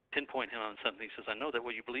pinpoint him on something. He says, I know that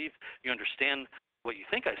what you believe, you understand what you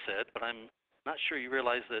think I said, but I'm not sure you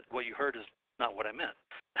realize that what you heard is not what I meant.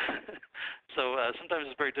 So sometimes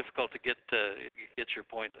it's very difficult to get your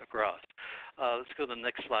point across. Let's go to the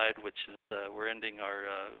next slide, which is we're ending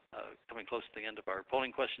our, coming close to the end of our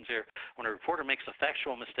polling questions here. When a reporter makes a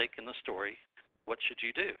factual mistake in the story, what should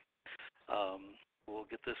you do? We'll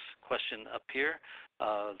get this question up here.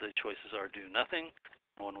 The choices are do nothing.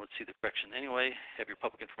 No one would see the correction anyway. Have your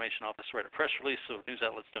public information office write a press release so news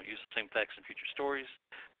outlets don't use the same facts in future stories.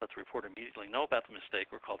 Let the reporter immediately know about the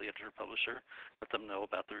mistake or call the editor-publisher. Let them know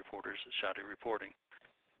about the reporter's shoddy reporting.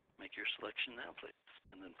 Make your selection now, please,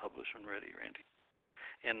 and then publish when ready, Randy.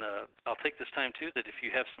 And I'll take this time, too, that if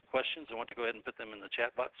you have some questions and want to go ahead and put them in the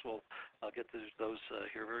chat box, I'll get those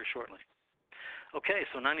here very shortly. Okay,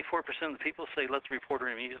 so 94% of the people say let the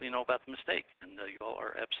reporter immediately know about the mistake, and you all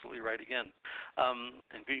are absolutely right again. And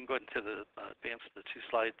you can go ahead and advance the two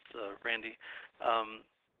slides, Randy.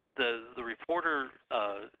 The reporters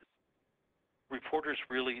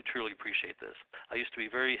really truly appreciate this. I used to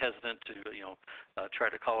be very hesitant to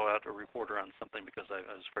try to call out a reporter on something because I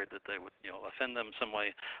was afraid that they would offend them in some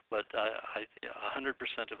way. But 100%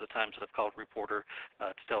 of the times that I've called a reporter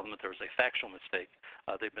to tell them that there was a factual mistake,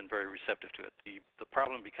 they've been very receptive to it. The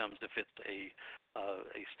problem becomes if it's a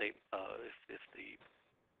if the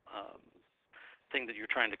thing that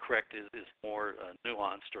you're trying to correct is more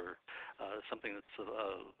nuanced or something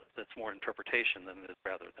that's more interpretation than it is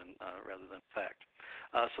rather than fact.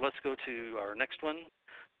 So let's go to our next one,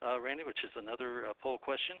 Randy, which is another poll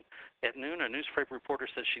question. At noon, a newspaper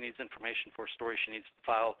reporter says she needs information for a story she needs to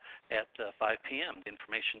file at 5 p.m. The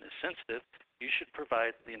information is sensitive. You should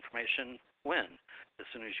provide the information when? As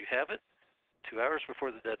soon as you have it, 2 hours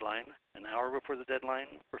before the deadline, an hour before the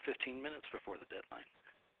deadline, or 15 minutes before the deadline.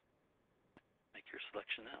 Make your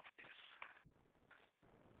selection now, please.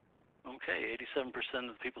 Okay, 87%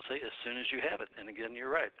 of the people say as soon as you have it. And again, you're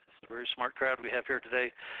right. It's a very smart crowd we have here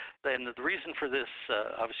today. And the reason for this,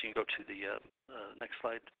 obviously you can go to the next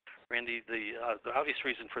slide, Randy. The obvious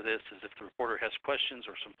reason for this is if the reporter has questions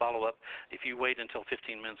or some follow-up, if you wait until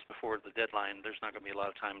 15 minutes before the deadline, there's not going to be a lot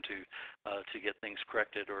of time to get things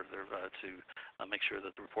corrected or to make sure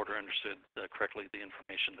that the reporter understood correctly the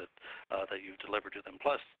information that you've delivered to them.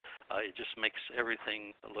 Plus, it just makes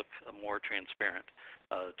everything look more transparent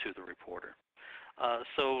to the reporter.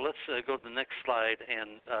 So let's go to the next slide.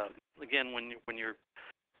 And again, when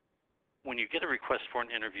you get a request for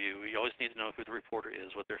an interview, you always need to know who the reporter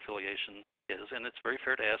is, what their affiliation is, and it's very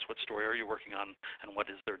fair to ask what story are you working on and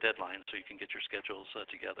what is their deadline so you can get your schedules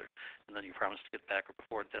together, and then you promise to get back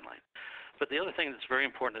before the deadline. But the other thing that's very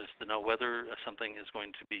important is to know whether something is going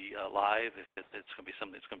to be live, if it's going to be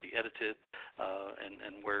something that's going to be edited,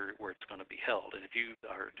 and where it's going to be held. And if you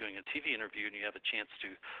are doing a TV interview and you have a chance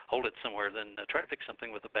to hold it somewhere, then try to pick something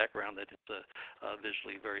with a background that is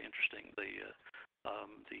visually very interesting. The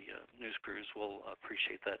news crews will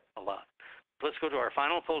appreciate that a lot. Let's go to our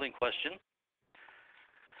final polling question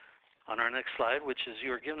on our next slide, which is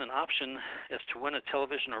you are given an option as to when a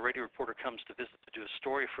television or radio reporter comes to visit to do a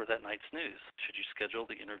story for that night's news. Should you schedule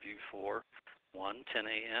the interview for 1, 10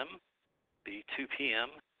 a.m., B, 2 p.m.,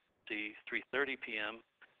 C, 3:30 p.m.,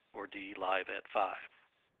 or D, live at 5?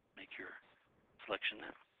 Make your selection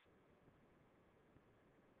now.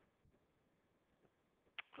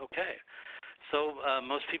 Okay. So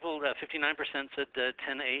most people, 59% said 10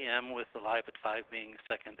 a.m. with the live at 5 being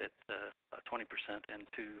second at 20%, and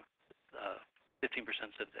 15%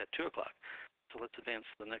 said at 2 o'clock. So let's advance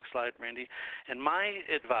to the next slide, Randy. And my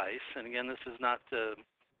advice, and again, this is not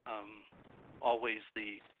always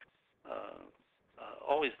the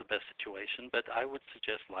best situation, but I would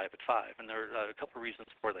suggest live at 5, and there are a couple of reasons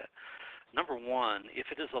for that. Number one, if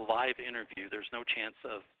it is a live interview, there's no chance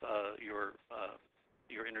of your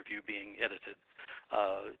interview being edited.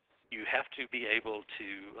 You have to be able to,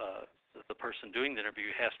 the person doing the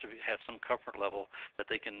interview has to have some comfort level that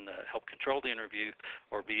they can help control the interview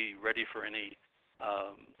or be ready for any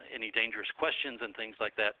dangerous questions and things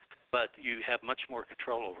like that. But you have much more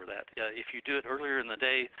control over that. If you do it earlier in the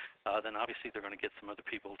day, then obviously they're going to get some other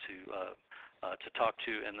people to talk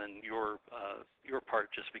to, and then your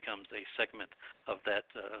part just becomes a segment of that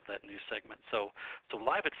news segment. So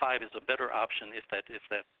live at 5 is a better option if that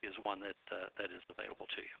is one that is available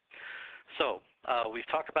to you. So we've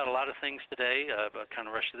talked about a lot of things today. I kind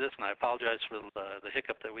of rushed through this, and I apologize for the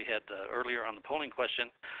hiccup that we had earlier on the polling question.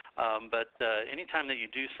 But anytime that you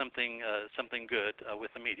do something good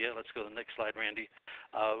with the media, let's go to the next slide, Randy.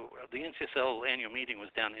 The NCSL annual meeting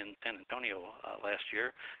was down in San Antonio last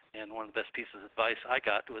year, and one of the best pieces of advice I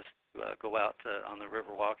got was go out on the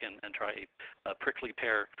Riverwalk and try a prickly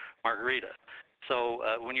pear margarita. So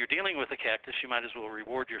when you're dealing with a cactus, you might as well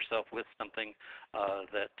reward yourself with something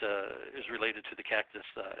that is related to the cactus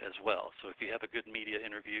as well. So if you have a good media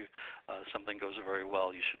interview, something goes very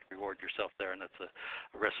well, you should reward yourself there. And that's a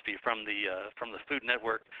recipe from the Food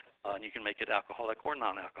Network, and you can make it alcoholic or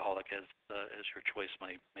non-alcoholic as your choice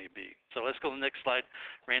may be. So let's go to the next slide.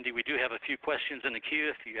 Randy, we do have a few questions in the queue.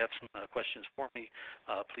 If you have some questions for me,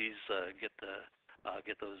 please get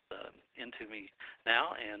those into me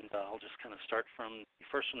now, and I'll just kind of start from the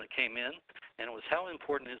first one that came in, and it was, how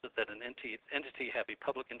important is it that an entity have a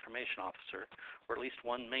public information officer, or at least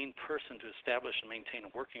one main person to establish and maintain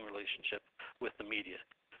a working relationship with the media?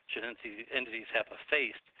 Should entities have a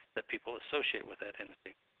face that people associate with that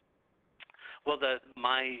entity? Well, as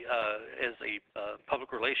a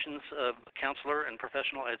public relations counselor and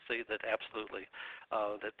professional, I'd say that absolutely,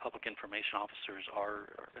 that public information officers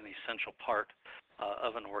are an essential part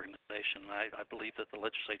of an organization. I believe that the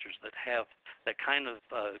legislatures that have that kind of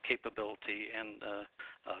capability and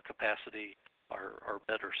capacity are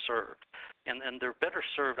better served, and they're better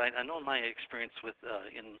served. I know in my experience with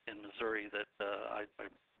in Missouri that I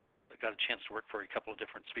got a chance to work for a couple of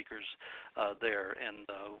different speakers there, and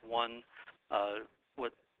one.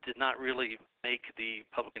 What did not really make the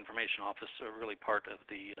public information office really part of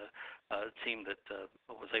the team that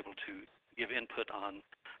was able to give input on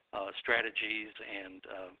strategies and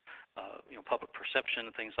public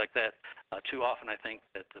perception and things like that. Too often I think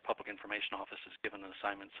that the public information office is given an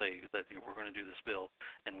assignment, say that we're going to do this bill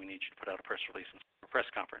and we need you to put out a press release and a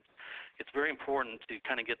press conference. It's very important to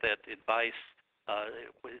kind of get that advice.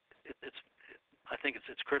 I think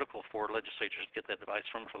it's critical for legislatures to get that advice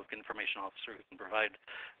from a public information officer who can provide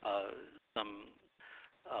some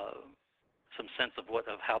sense of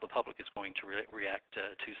how the public is going to react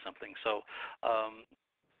to something. So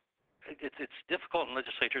it's difficult in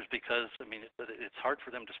legislatures because it's hard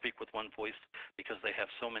for them to speak with one voice because they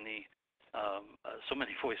have so many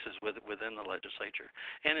voices within the legislature,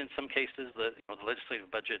 and in some cases the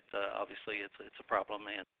legislative budget obviously it's a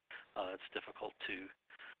problem, and it's difficult to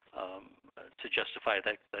justify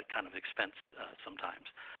that kind of expense sometimes.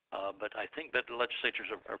 But I think that the legislatures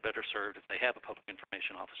are better served if they have a public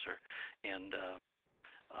information officer and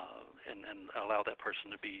allow that person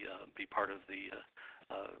to be part of the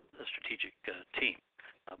strategic team.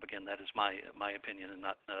 Again, that is my opinion, and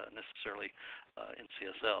not necessarily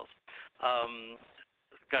NCSL's.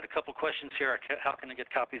 Got a couple questions here. How can I get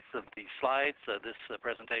copies of the slides? This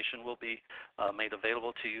presentation will be made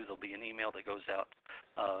available to you. There'll be an email that goes out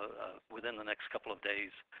within the next couple of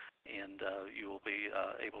days, and you will be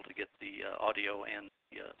able to get the audio and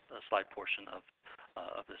the slide portion of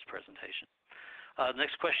this presentation. The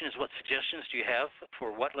next question is, what suggestions do you have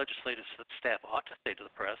for what legislative staff ought to say to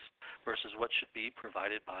the press versus what should be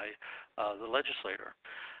provided by the legislator?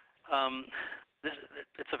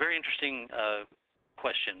 It's a very interesting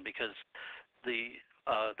question, because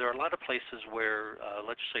there are a lot of places where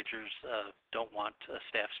legislatures don't want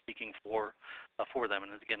staff speaking for them,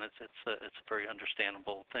 and again, it's a very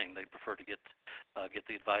understandable thing. They prefer to get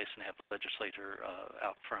the advice and have the legislator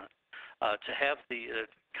out front. To have it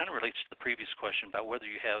kind of relates to the previous question about whether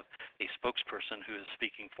you have a spokesperson who is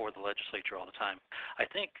speaking for the legislature all the time. I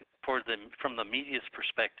think from the media's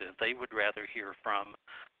perspective, they would rather hear from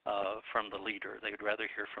the leader. They would rather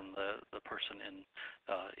hear from the person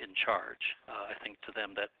in charge. I think to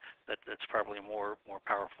them that's probably a more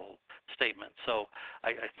powerful statement. So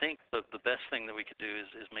I think the best thing that we could do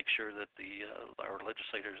is make sure that our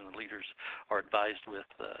legislators and the leaders are advised with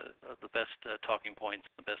the best talking points,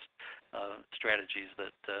 the best strategies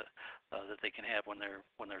that they can have when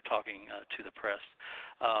they're talking to the press.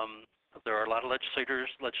 There are a lot of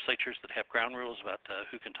legislatures that have ground rules about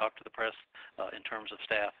who can talk to the press in terms of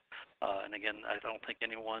staff. And again, I don't think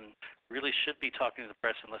anyone really should be talking to the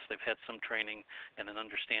press unless they've had some training and an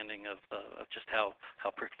understanding of just how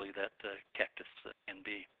prickly that cactus can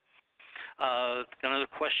be. Another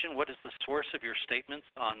question, what is the source of your statements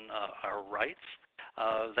on our rights?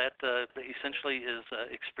 That essentially is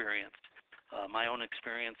experience. My own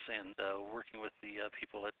experience and working with the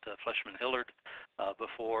people at Fleshman Hillard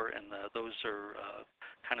before, and those are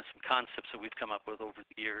kind of some concepts that we've come up with over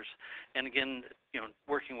the years. And again,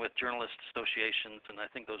 working with journalist associations, and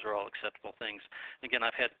I think those are all acceptable things. Again,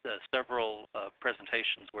 I've had several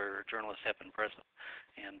presentations where journalists have been present,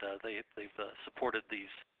 and they've supported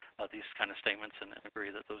these kind of statements and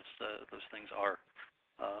agree that those things are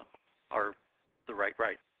the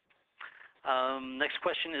right. Next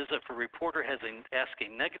question is, if a reporter has asked a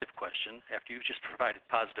negative question after you've just provided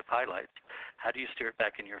positive highlights, how do you steer it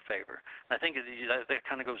back in your favor? And I think that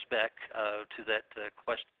kind of goes back to that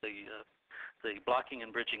question, the blocking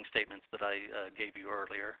and bridging statements that I gave you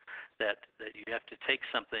earlier, that you have to take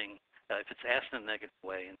something, if it's asked in a negative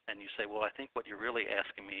way, and you say, well, I think what you're really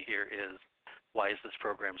asking me here is, why is this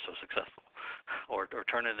program so successful? Or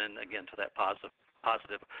turn it in again to that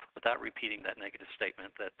positive without repeating that negative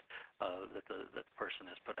statement that the person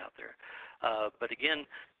has put out there. But again,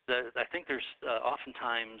 I think there's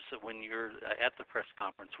oftentimes when you're at the press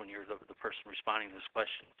conference, when you're the person responding to those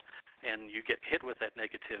questions, and you get hit with that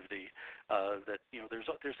negativity, that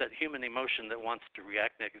there's that human emotion that wants to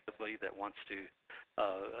react negatively, that wants to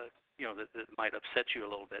that might upset you a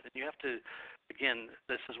little bit. And you have to, again,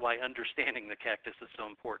 this is why understanding the cactus is so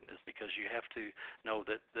important, is because you have to know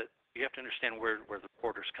that you have to understand where the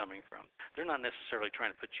reporter's coming from. They're not necessarily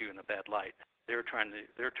trying to put you in a bad light. They're trying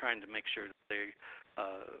to make sure that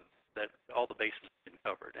that all the bases have been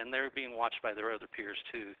covered, and they're being watched by their other peers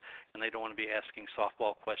too, and they don't want to be asking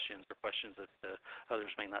softball questions or questions that others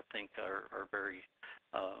may not think are very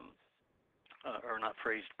are not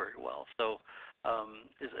phrased very well. So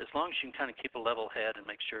as long as you can kind of keep a level head and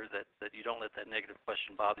make sure that you don't let that negative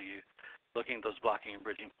question bother you, looking at those blocking and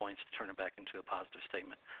bridging points to turn it back into a positive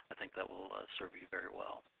statement, I think that will serve you very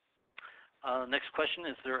well. Next question,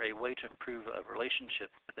 is there a way to improve a relationship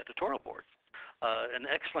with editorial boards? An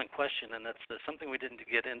excellent question, and that's something we didn't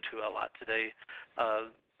get into a lot today,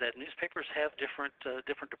 that newspapers have different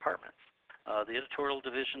departments. The editorial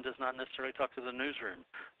division does not necessarily talk to the newsroom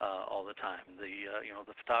all the time. The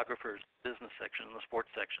photographers, business section, and the sports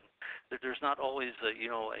section. There's not always a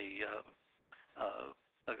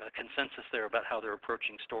consensus there about how they're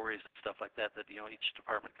approaching stories and stuff like that. That each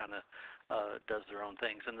department kind of does their own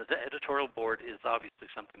things. And the editorial board is obviously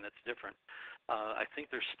something that's different. I think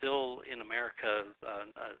there's still in America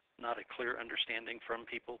not a clear understanding from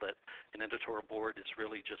people that an editorial board is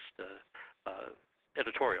really just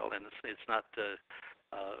editorial, and it's not to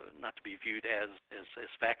be viewed as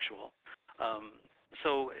factual.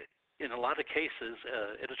 So in a lot of cases,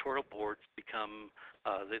 editorial boards become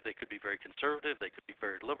they could be very conservative, they could be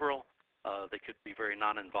very liberal, they could be very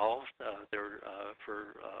non-involved.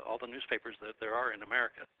 For all the newspapers that there are in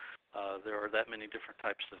America, there are that many different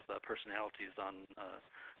types of personalities on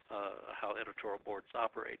how editorial boards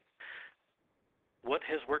operate. What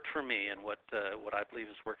has worked for me, and what I believe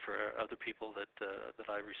has worked for other people that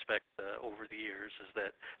I respect over the years, is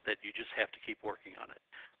that you just have to keep working on it.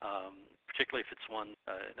 Particularly if it's an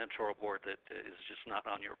editorial board that is just not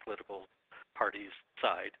on your political party's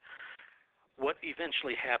side. What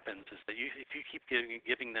eventually happens is that if you keep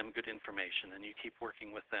giving them good information and you keep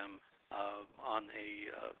working with them on a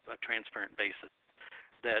transparent basis,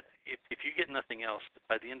 that if you get nothing else,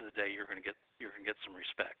 by the end of the day you're going to get some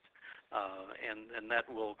respect. And that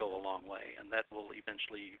will go a long way, and that will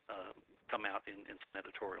eventually come out in some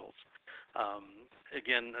editorials.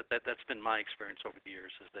 Again, that's been my experience over the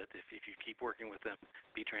years, is that if you keep working with them,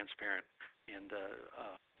 be transparent and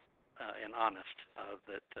honest,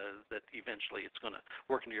 that eventually it's going to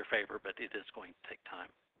work into your favor, but it is going to take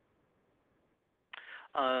time.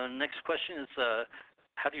 Next question is,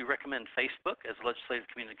 how do you recommend Facebook as a legislative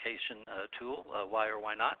communication tool? Why or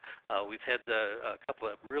why not? We've had a couple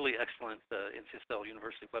of really excellent NCSL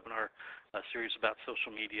University webinar series about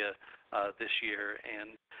social media this year,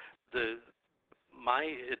 and my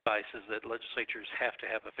advice is that legislatures have to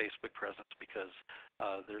have a Facebook presence, because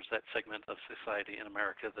there's that segment of society in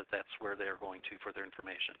America that's where they're going to for their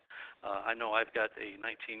information. I know I've got a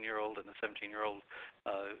 19-year-old and a 17-year-old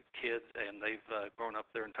kid, and they've grown up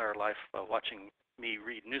their entire life watching me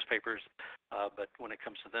read newspapers, but when it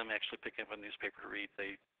comes to them actually picking up a newspaper to read,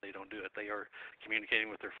 they don't do it. They are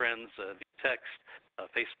communicating with their friends via text,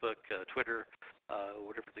 Facebook, Twitter,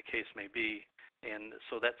 whatever the case may be. And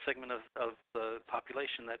so that segment of the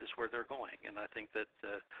population, that is where they're going. And I think that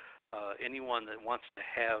anyone that wants to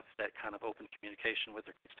have that kind of open communication with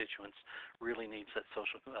their constituents really needs that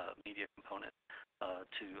social media component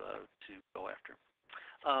to go after.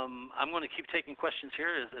 I'm going to keep taking questions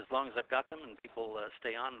here as long as I've got them, and people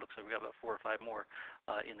stay on. It looks like we've got about 4 or 5 more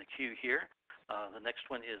in the queue here. The next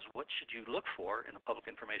one is, what should you look for in a public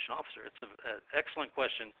information officer? It's an excellent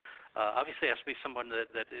question. Obviously, it has to be someone that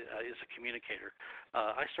is a communicator.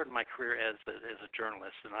 I started my career as a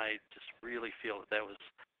journalist, and I just really feel that was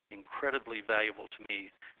incredibly valuable to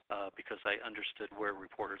me because I understood where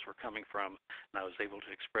reporters were coming from, and I was able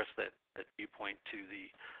to express that viewpoint to the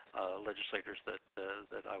legislators that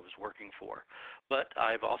I was working for. But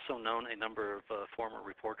I've also known a number of former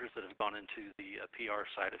reporters that have gone into the PR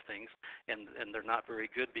side of things, and they're not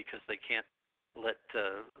very good because they can't let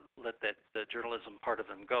that the journalism part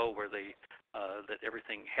of them go, where they that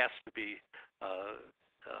everything has to be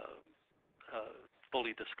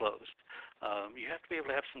fully disclosed. You have to be able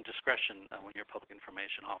to have some discretion when you're a public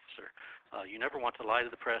information officer. You never want to lie to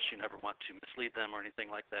the press. You never want to mislead them or anything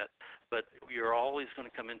like that. But you're always going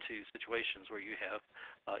to come into situations where you have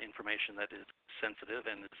information that is sensitive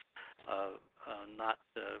and is not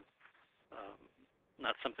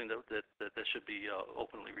something that should be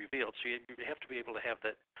openly revealed. So you have to be able to have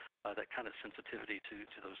that kind of sensitivity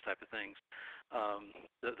to those type of things.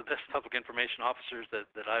 The best public information officers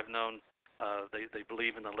that I've known, they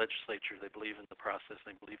believe in the legislature, they believe in the process,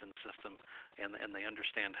 they believe in the system, and they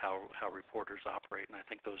understand how reporters operate. And I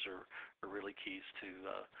think those are really keys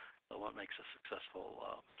to what makes a successful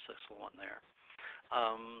one there.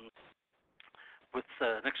 With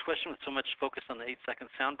next question, with so much focus on the 8-second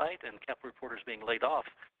soundbite and Capitol reporters being laid off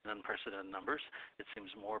in unprecedented numbers, it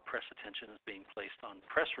seems more press attention is being placed on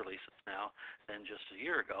press releases now than just a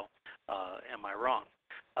year ago. Am I wrong?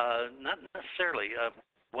 Not necessarily.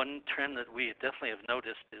 One trend that we definitely have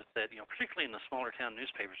noticed is that, particularly in the smaller town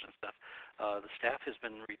newspapers and stuff, the staff has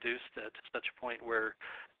been reduced to such a point where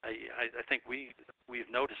I think we've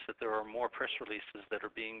noticed that there are more press releases that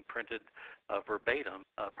are being printed verbatim,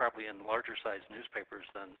 probably in larger sized newspapers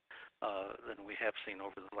than we have seen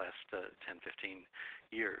over the last 10, 15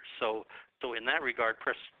 years. So in that regard,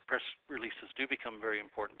 press releases do become very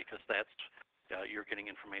important because that's you're getting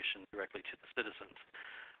information directly to the citizens.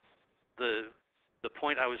 The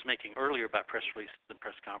point I was making earlier about press releases and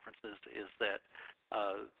press conferences is that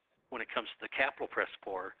when it comes to the Capitol Press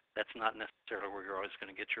Corps, that's not necessarily where you're always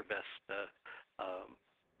going to get your best.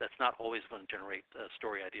 That's not always going to generate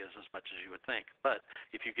story ideas as much as you would think. But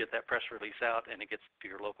if you get that press release out and it gets to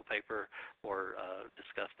your local paper or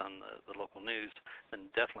discussed on the local news,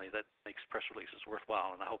 then definitely that makes press releases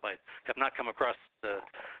worthwhile. And I hope I have not come across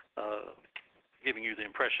giving you the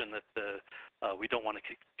impression that we don't want to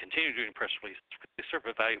continue doing press releases. They serve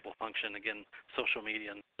a valuable function. Again, social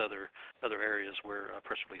media and other areas where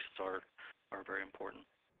press releases are very important.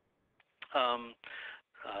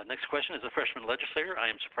 Next question is, a freshman legislator, I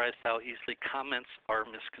am surprised how easily comments are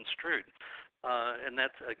misconstrued. And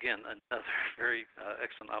that's, again, another very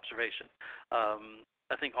excellent observation.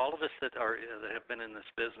 I think all of us that have been in this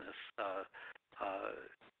business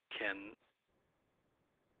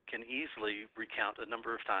can easily recount a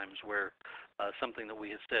number of times where something that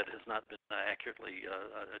we have said has not been accurately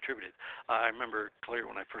attributed. I remember clearly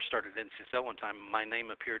when I first started at NCSL one time, my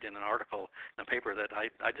name appeared in an article in a paper that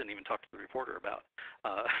I didn't even talk to the reporter about.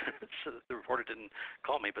 So the reporter didn't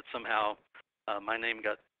call me, but somehow my name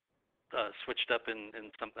got switched up in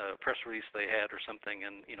some press release they had or something,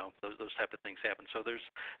 and those type of things happen. So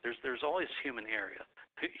there's always human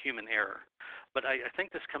error. But I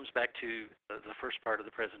think this comes back to the first part of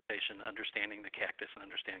the presentation, understanding the Cactus and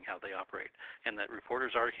understanding how they operate, and that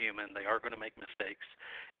reporters are human, they are going to make mistakes,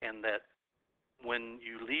 and that when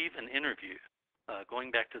you leave an interview,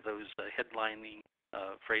 going back to those headlining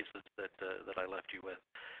phrases that I left you with,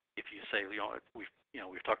 if you say,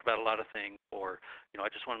 we've talked about a lot of things, or I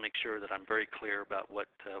just want to make sure that I'm very clear about what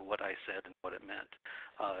I said and what it meant.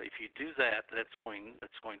 If you do that, that's going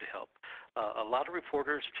to help. A lot of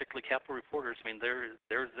reporters, particularly Capitol reporters, I mean, they're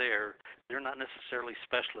there. They're not necessarily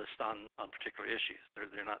specialists on particular issues.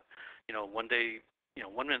 They're not. One day,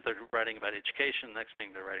 one minute they're writing about education, the next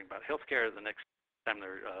thing they're writing about healthcare, the next time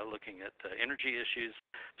they're looking at energy issues.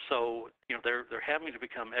 So they're having to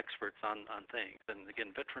become experts on things. And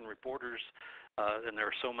again, veteran reporters, and there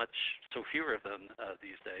are so fewer of them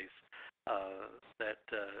these days, that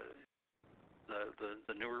the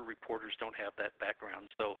newer reporters don't have that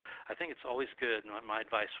background. So I think it's always good. And my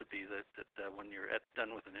advice would be that when you're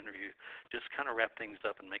done with an interview, just kind of wrap things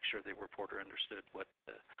up and make sure the reporter understood what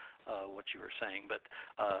what you were saying. But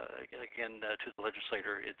again, to the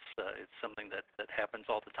legislator, it's something that happens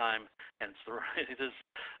all the time, and it is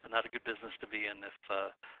not a good business to be in if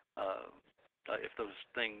those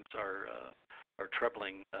things are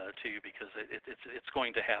troubling to you, because it's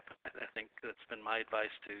going to happen. I think that's been my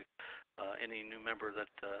advice to any new member that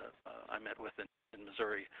I met with in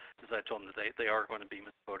Missouri, is I told them that they are going to be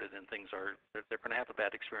misquoted, and they're going to have a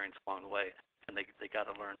bad experience along the way, and they got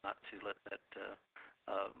to learn not to let that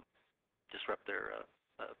disrupt their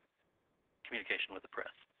communication with the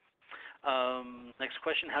press. Next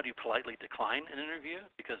question, how do you politely decline an interview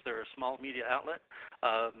because they're a small media outlet?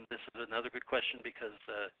 This is another good question, because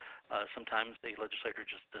sometimes the legislator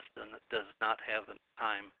just does not have the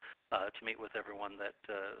time to meet with everyone that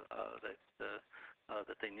they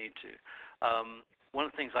need to. One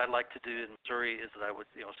of the things I like to do in Missouri is that I would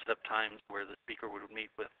set up times where the speaker would meet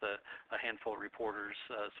with a handful of reporters,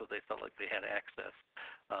 so they felt like they had access.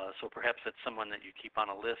 So perhaps that's someone that you keep on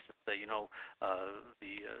a list and say,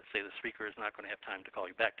 say the speaker is not going to have time to call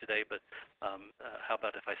you back today, but how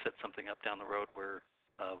about if I set something up down the road where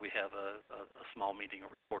we have a small meeting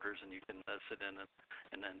of reporters, and you can sit in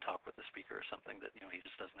and then talk with the speaker or something that he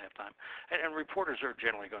just doesn't have time. And reporters are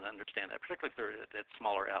generally going to understand that, particularly if they're at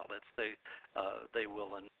smaller outlets. They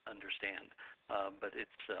will understand. But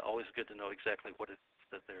it's always good to know exactly what it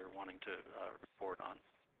is that they're wanting to report on.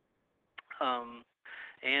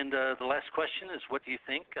 And the last question is, what do you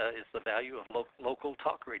think is the value of local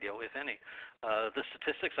talk radio, if any? The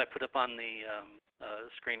statistics I put up on the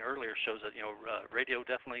screen earlier shows that radio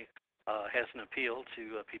definitely has an appeal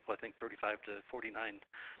to people, I think 35 to 49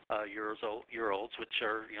 year olds, which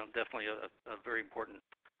are definitely a very important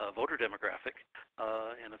voter demographic,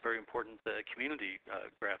 and a very important community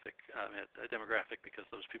demographic, because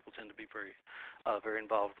those people tend to be very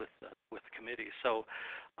involved with the committee. So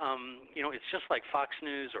it's just like Fox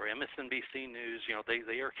News or MSNBC News.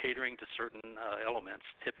 They are catering to certain elements.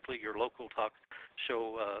 Typically, your local talk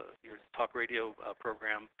show, your talk radio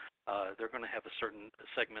program, they're going to have a certain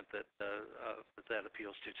segment that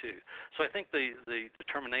appeals to too. So I think the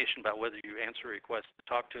determination about whether you answer a request to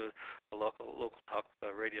talk to a local talk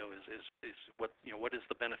radio is what what is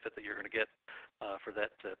the benefit that you're going to get for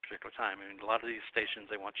that particular time. I mean, a lot of these stations,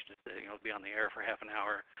 they want you to be on the air for half an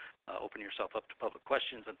hour, open yourself up to public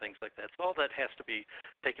questions and things like that. So all that has to be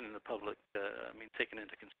taken into taken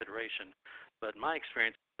into consideration. But my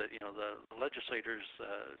experience is that the legislators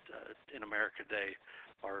in America today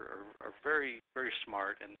are very, very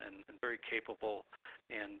smart and very capable,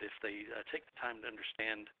 and if they take the time to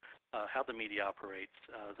understand how the media operates,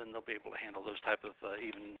 then they'll be able to handle those type of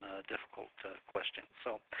even difficult questions.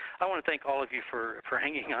 So I want to thank all of you for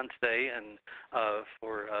hanging on today, and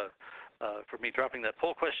for me dropping that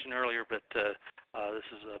poll question earlier, but this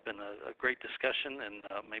has been a great discussion, and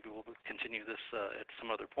maybe we'll continue this at some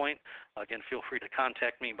other point. Again, feel free to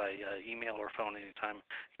contact me by email or phone anytime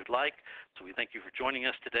you'd like. So we thank you for joining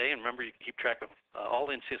us today, and remember, you can keep track of all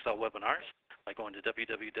NCSL webinars by going to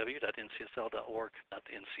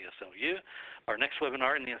www.ncsl.org.ncslu. Our next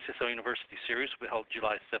webinar in the NCSL University series will be held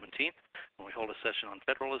July 17th, when we hold a session on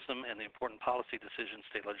federalism and the important policy decisions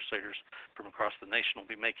state legislators from across the nation will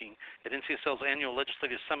be making at NCSL's annual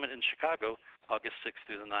Legislative Summit in Chicago, August 6th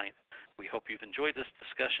through the 9th. We hope you've enjoyed this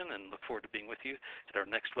discussion and look forward to being with you at our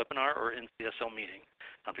next webinar or NCSL meeting.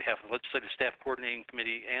 On behalf of the Legislative Staff Coordinating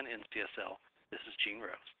Committee and NCSL, this is Gene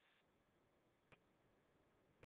Rose.